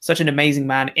was. Such an amazing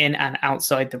man in and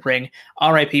outside the ring.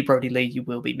 RIP Brody Lee, you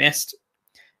will be missed.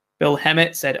 Bill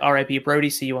Hemmett said, RIP Brody,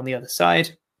 see you on the other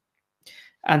side.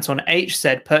 Anton H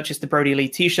said, purchased the Brody Lee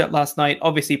t-shirt last night.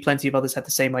 Obviously, plenty of others had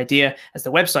the same idea as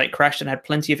the website crashed and had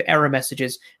plenty of error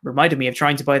messages. Reminded me of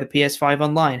trying to buy the PS5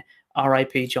 online.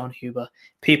 R.I.P. John Huber.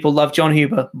 People love John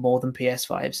Huber more than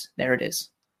PS5s. There it is.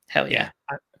 Hell yeah.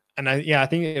 I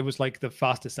think it was like the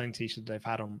fastest selling t-shirt they've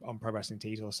had on Pro Wrestling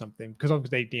Tees or something, because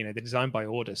obviously they're designed by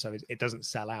order, so it doesn't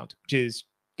sell out, which is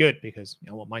good because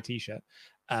I want my t-shirt.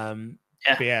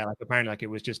 But yeah, like apparently like it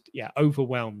was just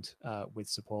overwhelmed with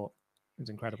support. It was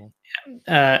incredible.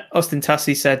 Austin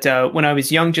Tussey said, when I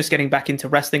was young, just getting back into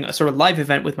wrestling, I saw a live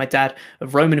event with my dad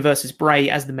of Roman versus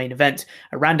Bray as the main event.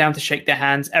 I ran down to shake their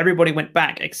hands. Everybody went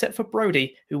back except for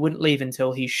Brody, who wouldn't leave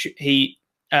until he shook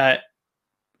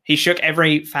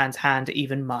every fan's hand,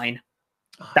 even mine.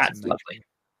 That's lovely.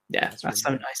 Yeah, that's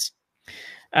so nice.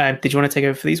 Did you want to take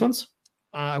over for these ones?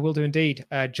 I will do indeed.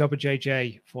 Jobber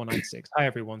JJ 496. Hi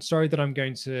everyone. Sorry that I'm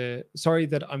going to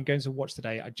watch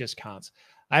today. I just can't.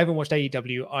 I haven't watched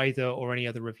AEW either or any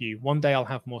other review. One day I'll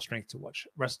have more strength to watch.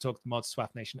 Wrestle Talk, the Mods,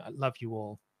 Swaff Nation. I love you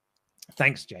all.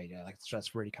 Thanks, JJ.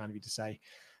 That's really kind of you to say.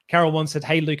 Carol once said,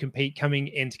 hey, Luke and Pete, coming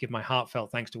in to give my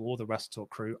heartfelt thanks to all the Wrestle Talk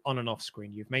crew on and off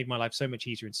screen. You've made my life so much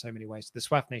easier in so many ways. To the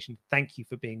Swaff Nation, thank you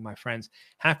for being my friends.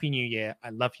 Happy New Year. I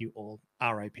love you all.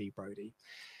 R.I.P. Brody.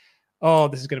 Oh,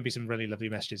 this is going to be some really lovely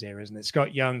messages here, isn't it?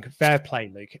 Scott Young, fair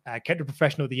play, Luke. Kept it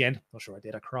professional at the end. Not sure I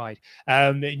did. I cried.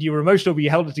 You were emotional, but you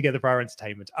held it together for our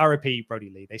entertainment. R.I.P. Brody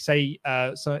Lee. They say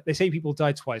people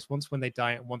die twice. Once when they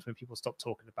die, and once when people stop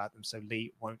talking about them. So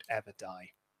Lee won't ever die.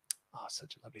 Oh,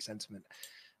 such a lovely sentiment.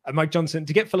 Mike Johnson,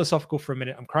 to get philosophical for a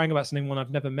minute, I'm crying about someone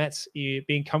I've never met,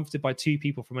 being comforted by two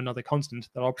people from another continent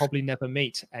that I'll probably never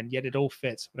meet, and yet it all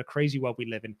fits. What a crazy world we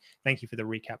live in. Thank you for the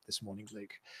recap this morning,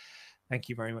 Luke. Thank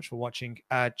you very much for watching.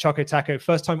 Choco Taco,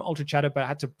 first time Ultra Chatter, but I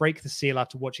had to break the seal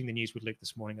after watching the news with Luke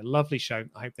this morning. A lovely show.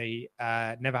 I hope they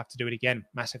never have to do it again.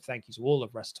 Massive thank you to all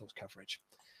of Wrestle Talk's coverage.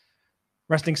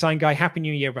 Wrestling Sign Guy, Happy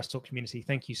New Year, Wrestle Talk community.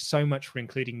 Thank you so much for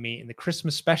including me in the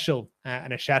Christmas special.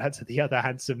 And a shout out to the other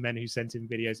handsome men who sent in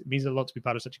videos. It means a lot to be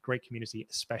part of such a great community,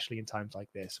 especially in times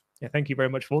like this. Yeah, thank you very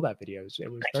much for that video.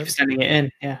 Thank you for sending it in.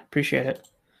 Yeah, appreciate it.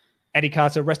 Eddie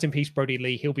Carter, rest in peace, Brody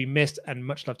Lee. He'll be missed, and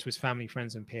much love to his family,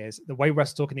 friends, and peers. The way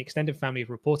Wrestle Talk and the extended family have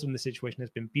reported on the situation has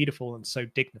been beautiful and so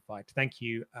dignified. Thank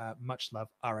you. Much love.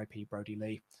 R.I.P. Brody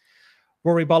Lee.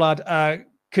 Rory Bollard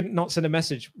couldn't not send a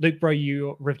message. Luke, bro,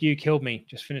 your review killed me.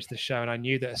 Just finished the show, and I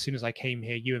knew that as soon as I came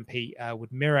here, you and Pete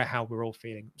would mirror how we're all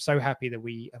feeling. I'm so happy that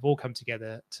we have all come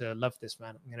together to love this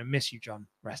man. I'm going to miss you, John.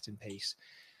 Rest in peace.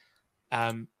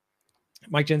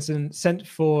 Mike Jensen sent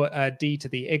for D to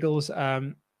the Eagles.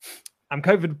 I'm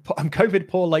COVID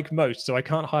poor like most, so I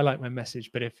can't highlight my message.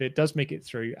 But if it does make it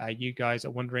through, you guys are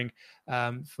wondering,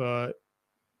 are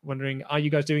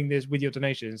you guys doing this with your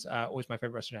donations? Always my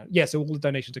favorite restaurant. Yeah, so all the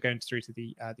donations are going through to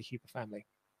the Huber family,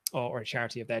 or a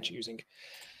charity of their choosing.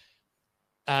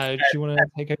 Do you want to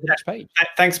take over the next page?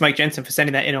 Thanks, Mike Jensen, for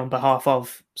sending that in on behalf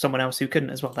of someone else who couldn't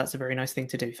as well. That's a very nice thing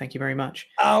to do. Thank you very much.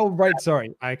 Oh, right.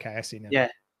 Sorry. Okay, I see now. Yeah.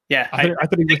 I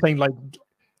thought he was saying like.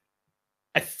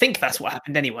 I think that's what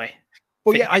happened anyway.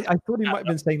 Well, yeah, I thought he might have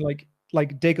been saying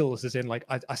like Diggles, as in like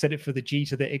I said it for the G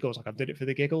to the Eagles, like I did it for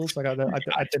the giggles. Like I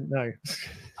didn't know.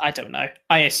 I don't know.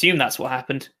 I assume that's what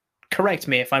happened. Correct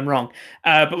me if I'm wrong.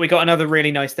 But we got another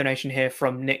really nice donation here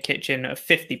from Nick Kitchen of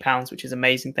 £50, which is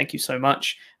amazing. Thank you so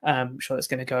much. I'm sure that's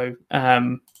going to go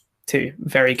to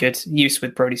very good use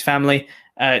with Brody's family.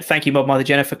 Thank you, Mob Mother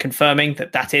Jenna, for confirming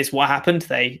that is what happened.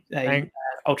 They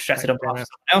Ultra Chatted on behalf of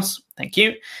someone else. Thank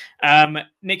you.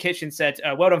 Nick Kitchen said,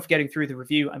 well done for getting through the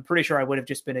review. I'm pretty sure I would have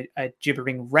just been a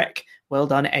gibbering wreck. Well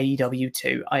done, AEW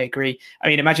too. I agree. I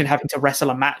mean, imagine having to wrestle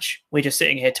a match. We're just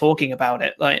sitting here talking about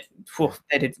it. Like,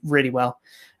 they did really well.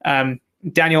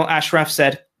 Daniel Ashraf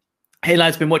said, hey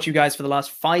lads, been watching you guys for the last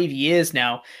 5 years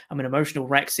now. I'm an emotional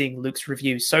wreck seeing Luke's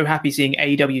review. So happy seeing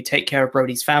AEW take care of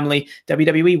Brody's family.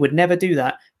 WWE would never do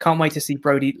that. Can't wait to see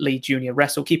Brody Lee Jr.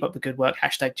 wrestle. Keep up the good work.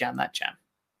 # jam that jam.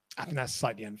 I think that's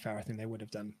slightly unfair. I think they would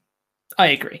have done. I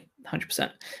agree,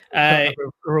 100%.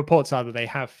 Reports are that they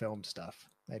have filmed stuff.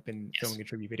 They've been filming a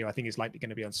tribute video. I think it's likely going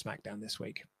to be on SmackDown this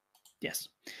week. Yes.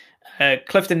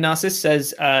 Clifton Narcissus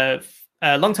says,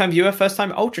 long-time viewer,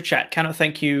 first-time Ultra Chat. Cannot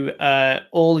thank you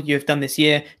all you've done this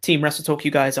year. Team Wrestle Talk, you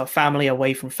guys are family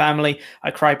away from family.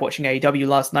 I cried watching AEW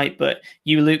last night, but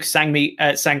you, Luke, sang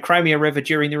Cry Me a River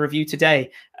during the review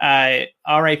today.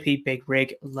 RAP Big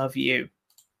Rig, love you.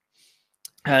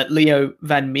 Leo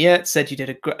Van Meer said you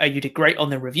did great on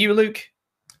the review, Luke.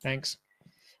 Thanks.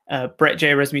 Brett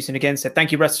J. Rasmussen again said,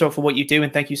 thank you, Wrestle Talk, for what you do,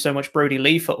 and thank you so much, Brody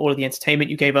Lee, for all of the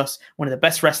entertainment you gave us. One of the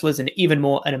best wrestlers, and even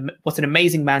more, what an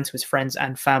amazing man to his friends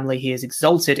and family. He is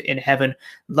exalted in heaven.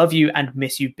 Love you and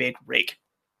miss you, Big Rig.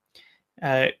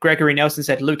 Gregory Nelson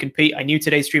said, Luke and Pete, I knew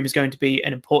today's stream was going to be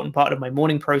an important part of my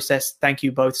morning process. Thank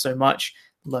you both so much.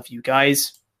 Love you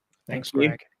guys. Thanks,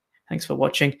 Greg. Thanks for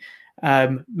watching.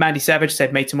 Mandy Savage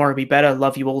said, may tomorrow be better.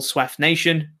 Love you all, Swaff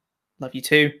Nation. Love you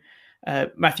too.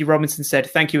 Matthew Robinson said,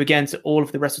 thank you again to all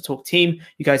of the WrestleTalk team.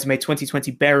 You guys have made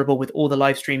 2020 bearable with all the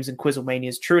live streams and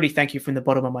Quizzlemanias. Truly, thank you from the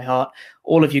bottom of my heart.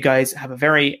 All of you guys have a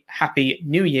very happy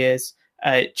New Year's.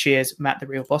 Cheers, Matt the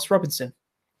Real Boss Robinson.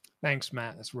 Thanks,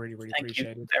 Matt. That's really, really Thank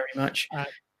appreciated. you very much.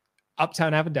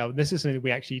 Uptown Avondale, this is something we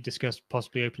actually discussed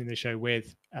possibly opening the show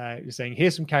with. You're saying,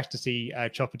 here's some cash to see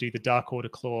Chopper do the Dark Order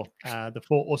Claw. The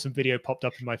 4 awesome video popped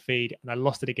up in my feed, and I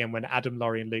lost it again when Adam,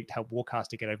 Laurie, and Luke helped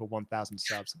Warcaster get over 1,000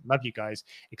 subs. Love you guys,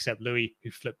 except Louis,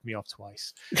 who flipped me off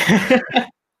twice. Yeah,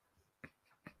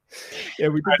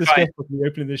 we did discuss possibly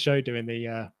opening the show doing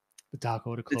the Dark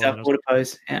Order Claw. The Dark Order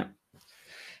pose, yeah.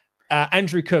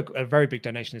 Andrew Cook, a very big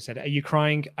donation, has said, are you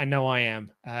crying? I know I am.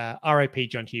 RIP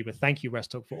John Huber. Thank you,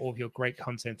 WrestleTalk, for all of your great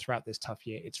content throughout this tough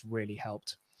year. It's really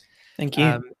helped. Thank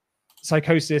you.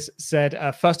 Psychosis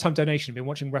said, first time donation. Been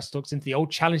watching WrestleTalk since the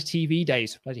old Challenge TV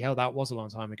days. Bloody hell, that was a long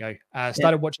time ago.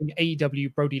 Started watching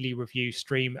AEW Brody Lee review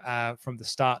stream from the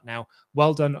start now.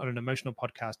 Well done on an emotional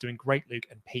podcast. Doing great, Luke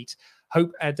and Pete.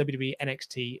 Hope WWE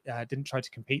NXT didn't try to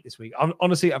compete this week.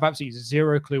 Honestly, I've absolutely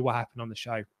zero clue what happened on the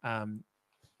show.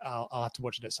 I'll have to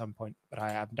watch it at some point, but I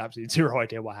have absolutely zero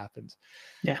idea what happened.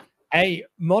 Yeah.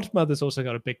 Mod Mother's also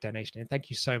got a big donation in.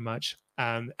 Thank you so much.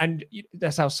 And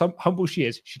that's how humble she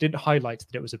is. She didn't highlight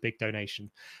that it was a big donation.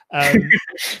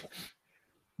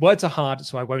 Words are hard,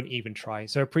 so I won't even try.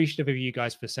 So appreciative of you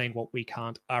guys for saying what we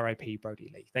can't. RIP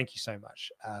Brody Lee. Thank you so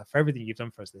much for everything you've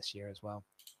done for us this year as well.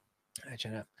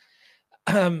 Jenna.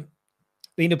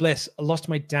 Lena Bliss, I lost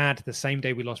my dad the same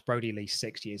day we lost Brody Lee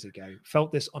 6 years ago.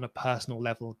 Felt this on a personal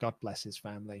level. God bless his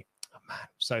family. Oh, man,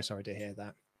 so sorry to hear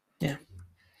that. Yeah.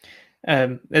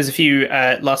 There's a few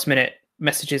last minute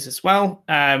messages as well.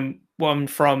 One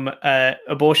from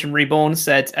Abortion Reborn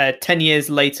said, 10 years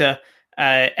later,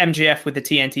 MJF with the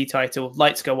TNT title,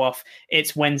 lights go off.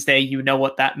 It's Wednesday. You know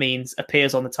what that means.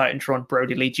 Appears on the Titantron.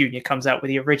 Brody Lee Jr. comes out with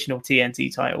the original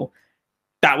TNT title.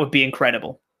 That would be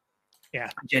incredible. Yeah,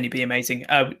 genuinely be amazing.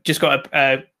 Just got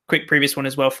a quick previous one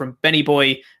as well from Benny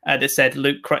Boy that said,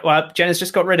 Luke, well, Jenna's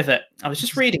just got rid of it. I was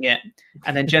just reading it,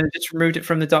 and then Jenna just removed it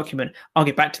from the document. I'll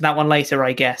get back to that one later,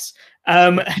 I guess.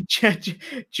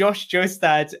 Josh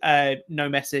Jostad, no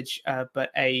message, but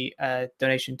a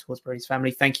donation towards Brody's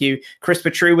family. Thank you. Chris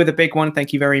Petru with a big one.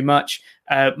 Thank you very much.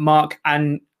 Mark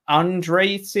and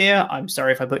Andresia, I'm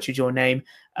sorry if I butchered your name.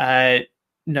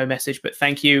 No message, but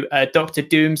thank you. Dr.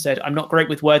 Doom said, I'm not great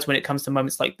with words when it comes to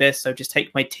moments like this, so just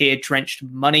take my tear-drenched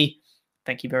money.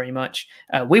 Thank you very much.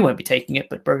 We won't be taking it,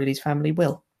 but Brody's family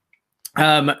will.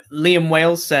 Liam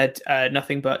Wales said,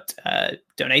 nothing but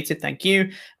donated. Thank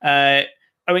you.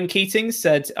 Owen Keating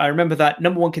said, I remember that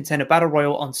number 1 contender battle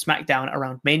royal on SmackDown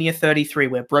around Mania 33,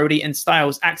 where Brody and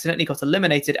Styles accidentally got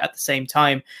eliminated at the same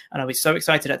time. And I was so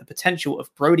excited at the potential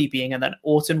of Brody being in that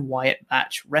Orton Wyatt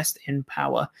match. Rest in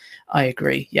power. I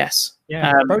agree. Yes.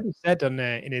 Yeah. Brody said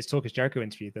in his Talk is Jericho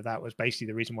interview that was basically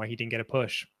the reason why he didn't get a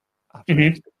push after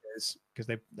because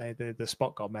the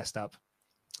spot got messed up.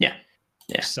 Yeah.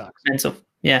 Yeah. Sucks. Mental.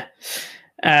 Yeah.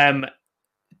 Where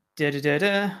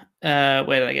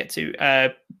did I get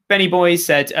to? Benny Boy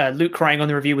said, Luke crying on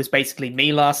the review was basically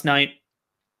me last night.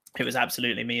 It was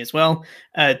absolutely me as well.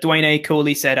 Dwayne A.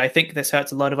 Cooley said, I think this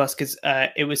hurts a lot of us because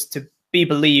it was to be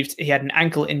believed he had an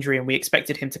ankle injury and we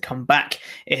expected him to come back.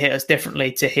 It hit us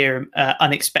differently to hear him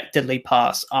unexpectedly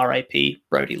pass. RIP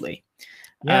Brody Lee.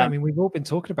 Yeah, I mean, we've all been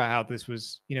talking about how this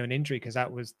was, an injury because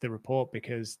that was the report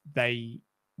because they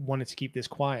wanted to keep this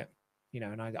quiet.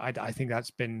 And I think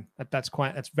that's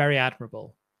very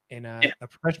admirable in a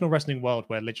professional wrestling world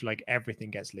where literally like everything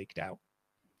gets leaked out.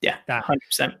 Yeah, that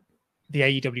 100%. The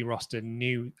AEW roster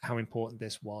knew how important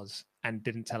this was and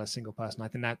didn't tell a single person. I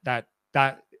think that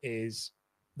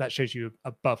shows you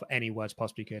above any words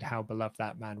possibly could how beloved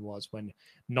that man was when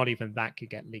not even that could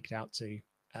get leaked out to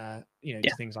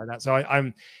things like that. So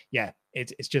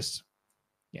it's just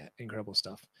incredible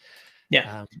stuff.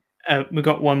 Yeah. We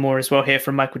got one more as well here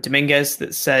from Michael Dominguez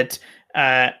that said,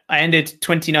 I ended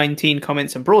 2019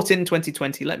 comments and brought in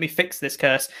 2020. Let me fix this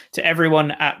curse. To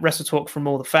everyone at WrestleTalk from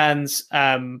all the fans.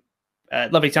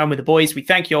 Lovely time with the boys. We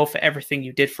thank you all for everything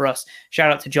you did for us.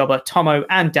 Shout out to Jobber, Tomo,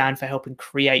 and Dan for helping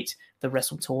create the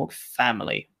WrestleTalk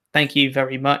family. Thank you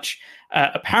very much.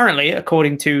 Apparently,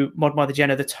 according to Mod Mother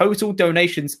Jenna, the total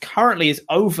donations currently is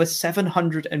over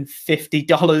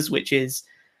 $750, which is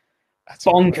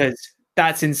bonkers.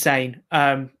 That's insane.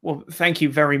 Well, thank you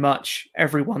very much,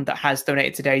 everyone that has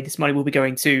donated today. This money will be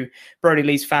going to Brody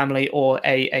Lee's family or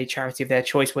a charity of their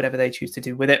choice, whatever they choose to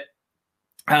do with it.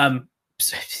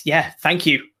 Yeah, thank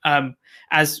you.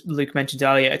 As Luke mentioned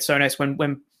earlier, it's so nice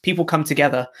when people come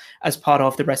together as part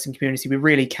of the wrestling community. We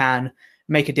really can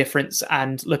make a difference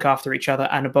and look after each other.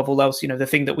 And above all else, the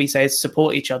thing that we say is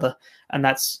support each other. And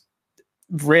that's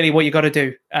really what you got to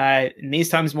do. In these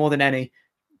times more than any,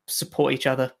 support each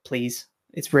other, please.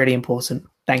 It's really important.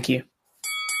 Thank you.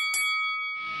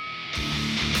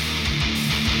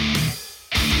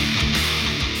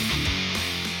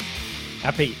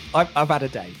 Happy. I've had a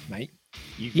day, mate.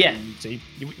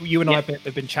 You and I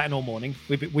have been chatting all morning.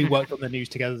 We worked on the news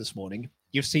together this morning.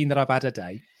 You've seen that I've had a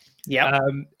day. Yeah.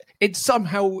 It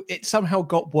somehow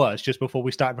got worse just before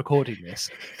we started recording this.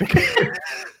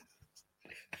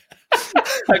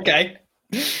 Okay.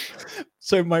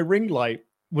 So my ring light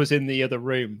was in the other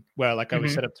room where I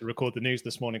was set up to record the news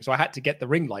this morning. So I had to get the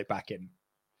ring light back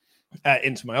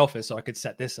into my office so I could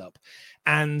set this up.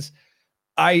 And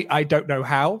I don't know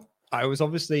how. I was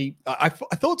obviously, I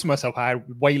thought to myself, I had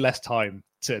way less time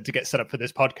to get set up for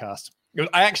this podcast.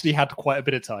 I actually had quite a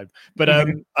bit of time, but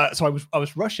so I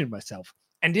was rushing myself.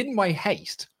 And in my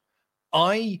haste,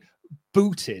 I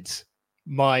booted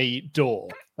my door.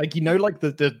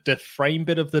 The frame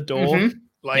bit of the door,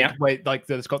 where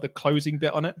that's got the closing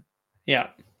bit on it. Yeah.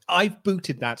 I've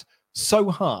booted that so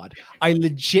hard, I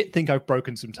legit think I've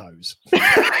broken some toes.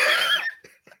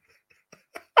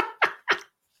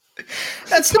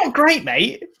 That's not great,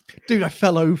 mate. Dude, I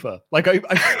fell over. I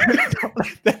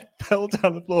fell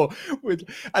down the floor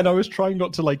and I was trying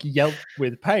not to yell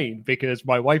with pain because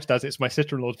my wife does. It's my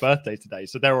sister-in-law's birthday today,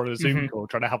 so they're on a Zoom call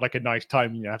trying to have a nice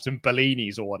time, have some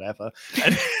Bellinis or whatever.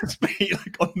 And it's me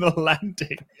on the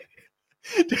landing,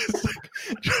 just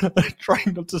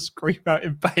trying not to scream out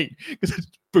in pain because I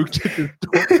just booted the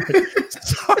door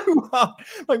so hard.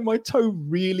 My toe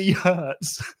really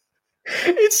hurts.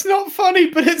 It's not funny,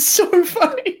 but it's so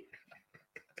funny.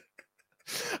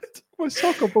 My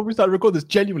sock off when we started recording this.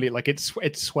 Genuinely, it's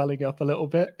swelling up a little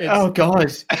bit. Oh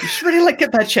God, you should really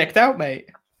get that checked out, mate.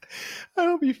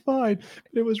 I'll be fine.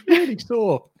 But it was really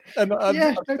sore, and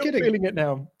I'm still feeling it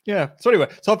now. Yeah. So anyway,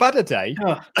 I've had a day.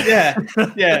 Oh, yeah,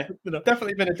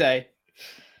 definitely been a day.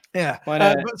 Yeah.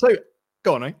 So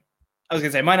go on, eh? I was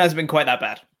gonna say mine hasn't been quite that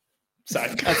bad. So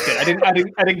that's good. I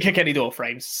didn't kick any door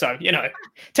frames. So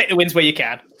take the wins where you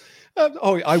can.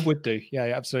 I would do. Yeah,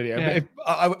 absolutely. Yeah.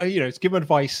 It's give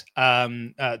advice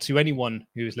to anyone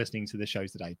who is listening to the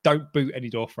shows today. Don't boot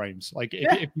any door frames.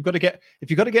 If you've got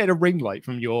to get a ring light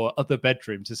from your other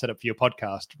bedroom to set up for your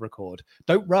podcast to record,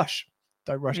 don't rush.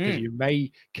 Don't rush because you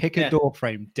may kick a door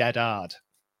frame dead hard.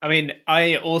 I mean,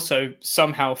 I also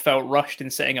somehow felt rushed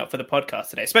in setting up for the podcast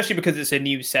today, especially because it's a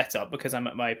new setup. Because I'm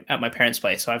at my parents'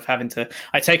 place, so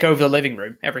I take over the living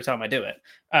room every time I do it.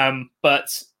 But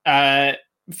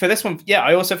for this one,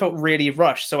 I also felt really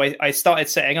rushed. So I started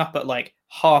setting up at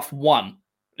 1:30.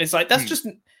 It's that's just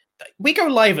we go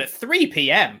live at 3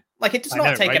 p.m. It does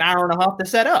not take an hour and a half to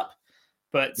set up.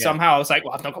 But somehow I was well,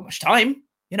 I've not got much time.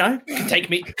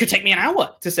 It could take me an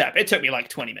hour to set up. It took me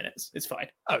 20 minutes. It's fine.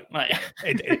 Oh,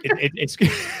 it's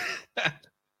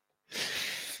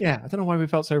yeah. I don't know why we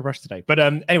felt so rushed today, but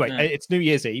anyway, it's New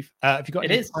Year's Eve. Have you got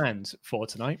any plans for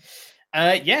tonight?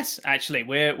 Yes, actually,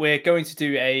 we're going to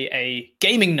do a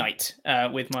gaming night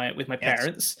with my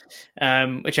parents,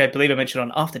 which I believe I mentioned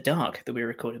on After Dark that we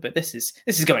recorded. But this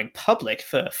is going public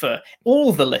for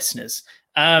all the listeners.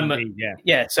 So we're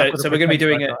going to be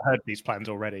doing it. I've heard these plans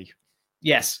already.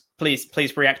 Yes,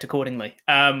 please react accordingly.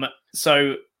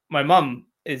 So my mum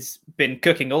has been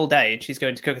cooking all day, and she's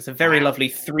going to cook us a very lovely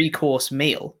 3-course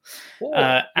meal.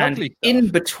 And in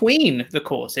between the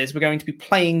courses, we're going to be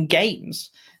playing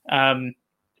games. We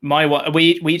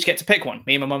each get to pick one.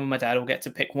 Me and my mum and my dad all get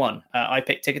to pick one. I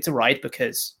picked Ticket to Ride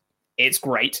because it's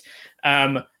great.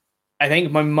 I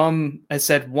think my mum has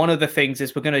said one of the things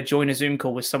is we're going to join a Zoom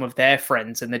call with some of their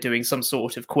friends, and they're doing some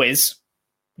sort of quiz.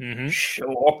 Mm-hmm.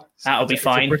 Sure, that'll be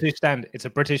fine. It's a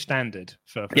British standard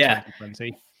for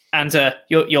 2020. And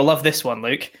you'll love this one,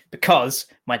 Luke, because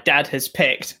my dad has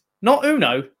picked not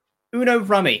Uno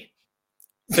Rummy.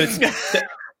 So it's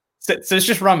it's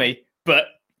just Rummy, but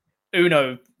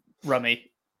Uno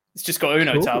Rummy. It's just got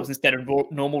Uno tiles instead of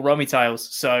normal Rummy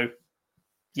tiles. So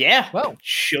yeah, well,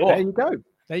 sure.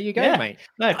 There you go, mate.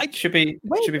 No, it should be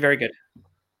very good.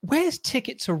 Where's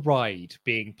Ticket to Ride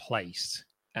being placed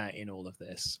in all of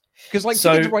this? Because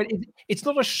Ticket to Ride, it's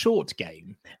not a short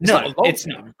game. It's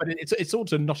not, but it's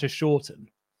also not a shorten.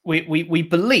 We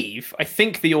believe. I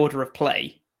think the order of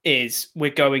play is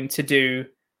we're going to do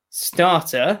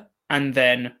starter and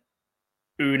then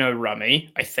Uno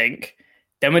Rummy, I think.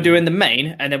 Then we're doing the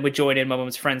main, and then we're joining my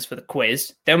mum's friends for the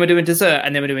quiz. Then we're doing dessert,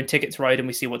 and then we're doing Ticket to Ride, and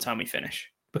we see what time we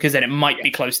finish. Because then it might be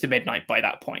close to midnight by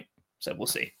that point. So we'll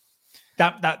see.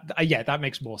 That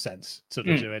makes more sense to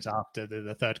do it after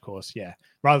the third course,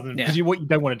 rather than because what you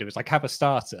don't want to do is like have a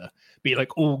starter, be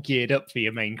like all geared up for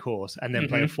your main course, and then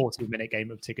play a 40-minute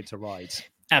game of Ticket to Ride.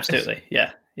 Absolutely,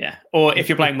 yeah. Or if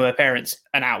you're playing with my parents,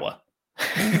 an hour.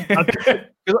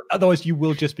 Otherwise, you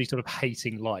will just be sort of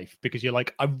hating life because you're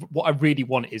like, what I really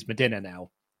want is my dinner now,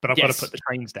 but I've got to put the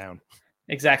trains down.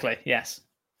 Exactly. Yes.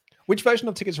 Which version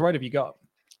of Ticket to Ride have you got?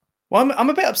 Well, I'm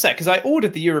a bit upset because I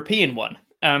ordered the European one,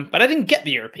 but I didn't get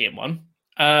the European one.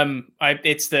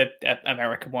 It's the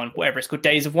American one, whatever it's called,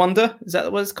 Days of Wonder. Is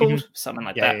that what it's called? Something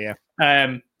like that.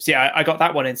 Yeah. So I got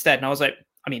that one instead, and I was like,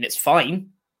 I mean, it's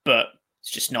fine, but it's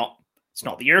just not. It's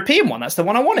not the European one. That's the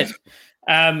one I wanted.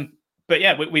 But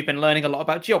yeah, we've been learning a lot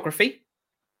about geography.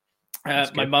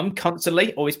 My mum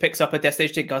constantly always picks up a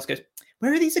Destination Ticket card, goes,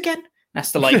 "Where are these again?" And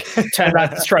has to like turn around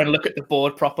to try and look at the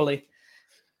board properly.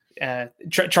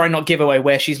 Try and not give away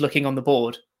where she's looking on the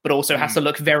board, but also has to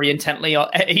look very intently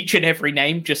at each and every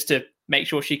name just to make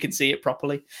sure she can see it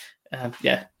properly.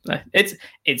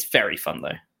 It's very fun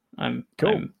though. I'm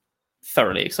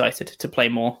thoroughly excited to play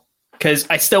more because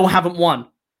I still haven't won,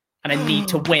 and I need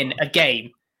to win a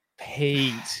game.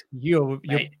 Pete, you're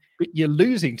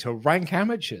losing to rank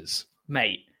amateurs.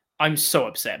 Mate, I'm so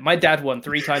upset. My dad won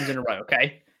 3 times in a row,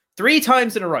 okay? 3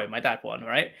 times in a row, my dad won,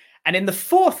 right? And in the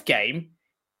 4th game,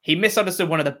 he misunderstood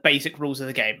one of the basic rules of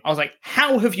the game. I was like,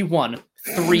 how have you won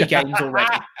 3 games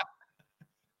already?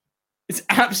 It's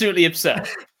absolutely absurd.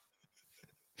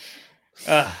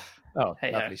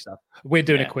 Lovely stuff. We're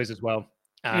doing a quiz as well.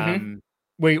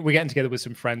 We're getting together with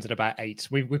some friends at about 8.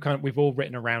 We've all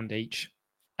written around each.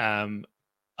 And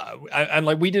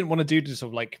like we didn't want to do sort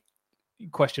of like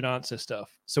question answer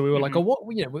stuff, so we were like, what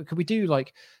could we do?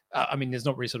 Like, I mean, there's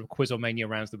not really sort of quiz or mania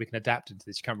rounds that we can adapt into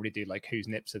this. You can't really do like whose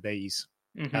nips are these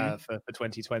for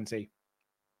 2020,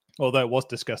 although it was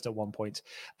discussed at one point.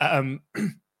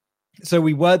 So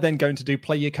we were then going to do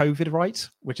play your COVID right,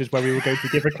 which is where we would go to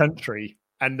give a country,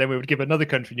 and then we would give another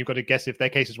country, and you've got to guess if their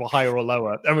cases were higher or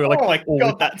lower. And we were like, oh my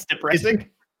god, that's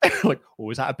depressing. Like,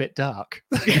 is that a bit dark?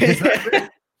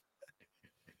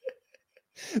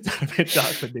 It's a bit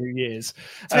dark for New Year's.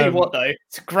 Tell you what, though,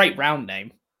 it's a great round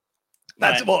name.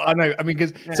 That's what I know. I mean,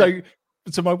 because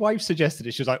so my wife suggested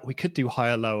it. She was like, "We could do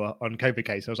higher, lower on COVID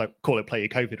case." I was like, "Call it play your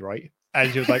COVID, right?"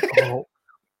 And she was like, "Oh,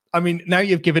 I mean, now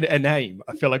you've given it a name.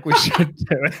 I feel like we should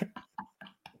do it."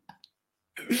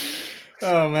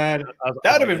 Oh man,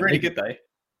 that would have been really good, though. I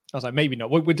was like, maybe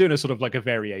not. We're doing a sort of like a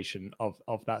variation of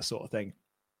that sort of thing.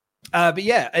 But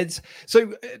yeah, it's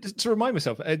so to remind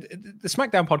myself, the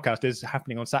SmackDown podcast is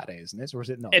happening on Saturday, isn't it? Or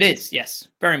is it not? It is, yes,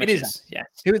 very much. It is, yes.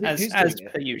 As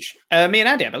per usual, me and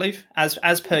Andy, I believe,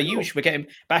 as per usual, we're getting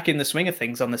back in the swing of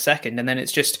things on the 2nd, and then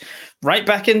it's just right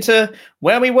back into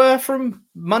where we were from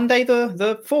Monday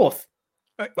the 4th.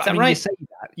 I mean, right?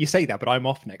 You say that, but I'm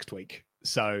off next week,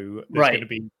 so there's going to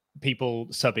be people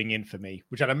subbing in for me,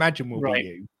 which I'd imagine will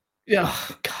be you. Oh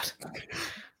God.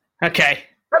 Okay.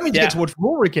 That means you get to watch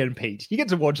Raw again, Pete. You get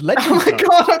to watch Legends. Oh my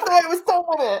god, I thought I was done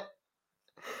with it.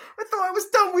 I thought I was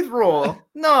done with Raw.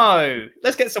 No,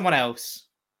 let's get someone else.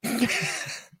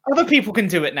 Other people can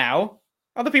do it now.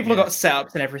 Other people have got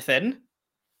setups and everything.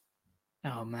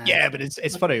 Oh man. Yeah, but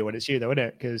it's funny when it's you though, isn't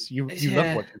it? Because you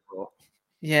love watching Raw.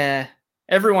 Yeah.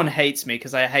 Everyone hates me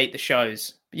because I hate the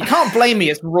shows. But you can't blame me,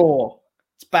 it's Raw.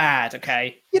 It's bad,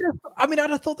 okay? I mean, I'd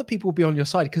have thought that people would be on your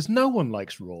side because no one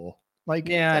likes Raw. Like,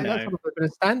 I know. That's sort of been a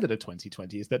standard of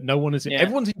 2020 is that no one is.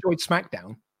 Everyone's enjoyed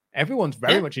SmackDown. Everyone's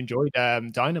very much enjoyed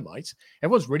Dynamite.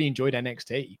 Everyone's really enjoyed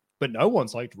NXT, but no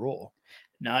one's liked Raw.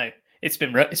 No, it's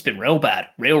been real bad,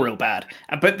 real bad.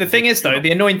 But the thing is, though,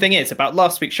 the annoying thing is about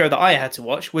last week's show that I had to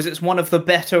watch was it's one of the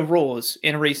better Raws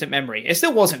in recent memory. It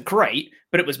still wasn't great,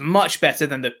 but it was much better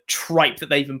than the tripe that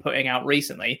they've been putting out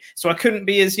recently. So I couldn't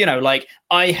be as like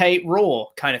I hate Raw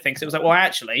kind of thing. So it was like, well,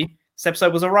 actually, this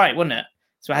episode was all right, wasn't it?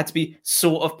 So I had to be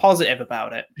sort of positive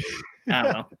about it. I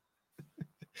don't know.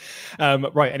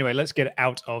 Right. Anyway, let's get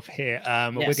out of here.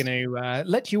 We're going to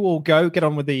let you all go. Get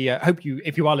on with the. Hope you,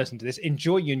 if you are listening to this,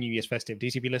 enjoy your New Year's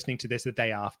festivities. If you're listening to this the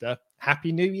day after,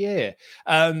 Happy New Year.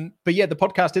 But yeah, the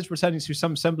podcast is returning to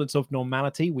some semblance of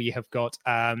normality. We have got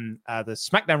the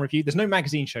SmackDown review. There's no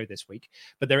magazine show this week,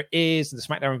 but there is the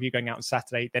SmackDown review going out on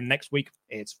Saturday. Then next week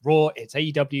it's Raw, it's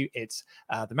AEW, it's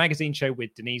the magazine show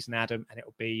with Denise and Adam, and it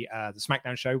will be the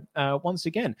SmackDown show once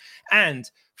again. And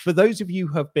for those of you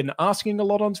who have been asking a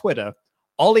lot on Twitter,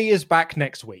 Ollie is back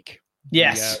next week.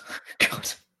 Yes. God.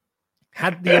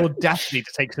 had the audacity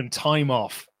to take some time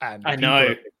off, and I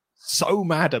know, so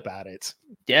mad about it.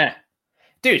 Yeah.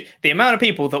 Dude, the amount of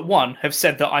people that, one, have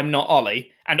said that I'm not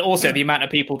Ollie, and also the amount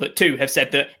of people that, two, have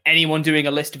said that anyone doing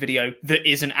a list video that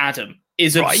isn't Adam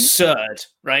is absurd,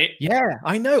 right? Yeah,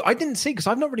 I know. I didn't see, because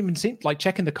I've not really been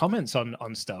checking the comments on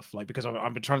stuff, because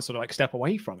I've been trying to sort of step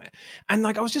away from it. And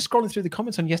I was just scrolling through the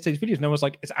comments on yesterday's videos, and I was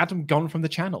like, is Adam gone from the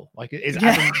channel?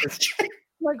 Adam...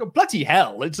 bloody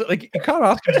hell. It's you can't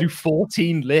ask him to do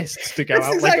 14 lists to go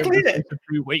out exactly for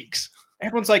 2 weeks.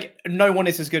 Everyone's like, no one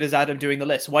is as good as Adam doing the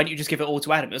list. Why don't you just give it all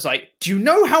to Adam? It's like, do you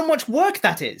know how much work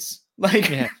that is? No.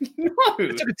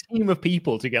 It took a team of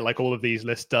people to get all of these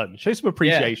lists done. Show some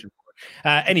appreciation for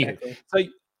it. Anyway, so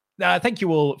thank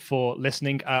you all for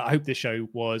listening. I hope this show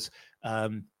was a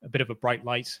bit of a bright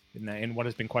light in what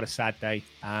has been quite a sad day.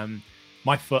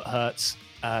 My foot hurts,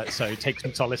 so take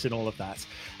some solace in all of that.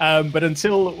 But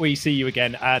until we see you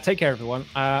again, take care, everyone.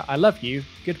 I love you.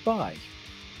 Goodbye.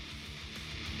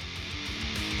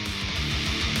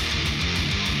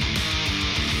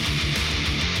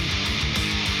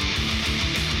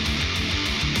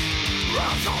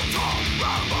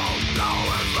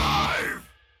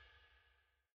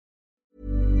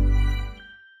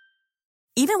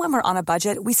 Even when we're on a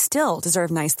budget, we still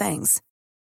deserve nice things.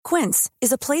 Quince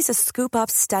is a place to scoop up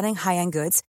stunning high-end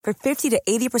goods for 50 to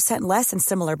 80% less than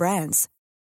similar brands.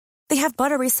 They have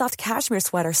buttery soft cashmere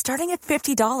sweaters starting at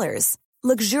 $50,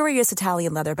 luxurious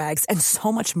Italian leather bags, and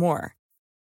so much more.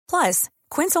 Plus,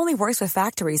 Quince only works with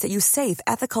factories that use safe,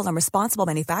 ethical, and responsible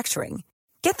manufacturing.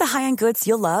 Get the high-end goods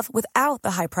you'll love without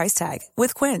the high price tag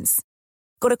with Quince.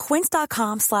 Go to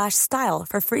quince.com/style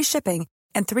for free shipping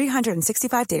and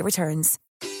 365-day returns.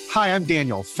 Hi, I'm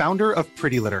Daniel, founder of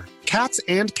Pretty Litter. Cats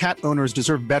and cat owners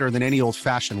deserve better than any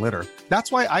old-fashioned litter.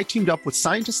 That's why I teamed up with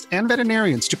scientists and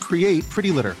veterinarians to create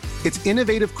Pretty Litter. Its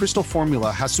innovative crystal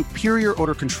formula has superior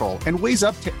odor control and weighs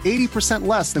up to 80%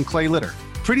 less than clay litter.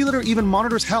 Pretty Litter even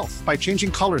monitors health by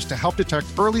changing colors to help detect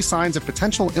early signs of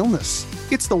potential illness.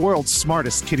 It's the world's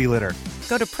smartest kitty litter.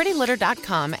 Go to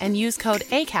prettylitter.com and use code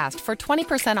ACAST for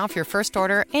 20% off your first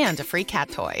order and a free cat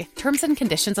toy. Terms and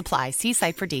conditions apply. See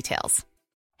site for details.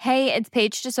 Hey, it's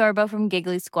Paige DeSorbo from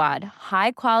Giggly Squad.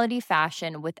 High quality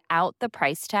fashion without the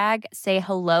price tag. Say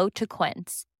hello to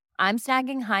Quince. I'm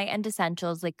snagging high-end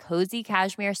essentials like cozy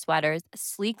cashmere sweaters,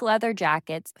 sleek leather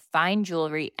jackets, fine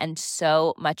jewelry, and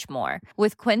so much more.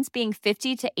 With Quince being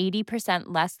 50 to 80%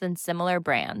 less than similar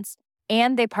brands.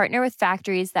 And they partner with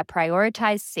factories that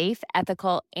prioritize safe,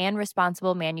 ethical, and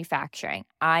responsible manufacturing.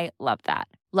 I love that.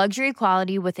 Luxury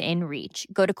quality within reach.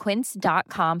 Go to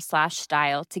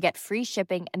quince.com/style to get free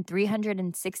shipping and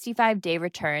 365-day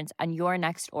returns on your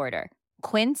next order.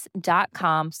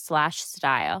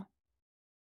 Quince.com/style.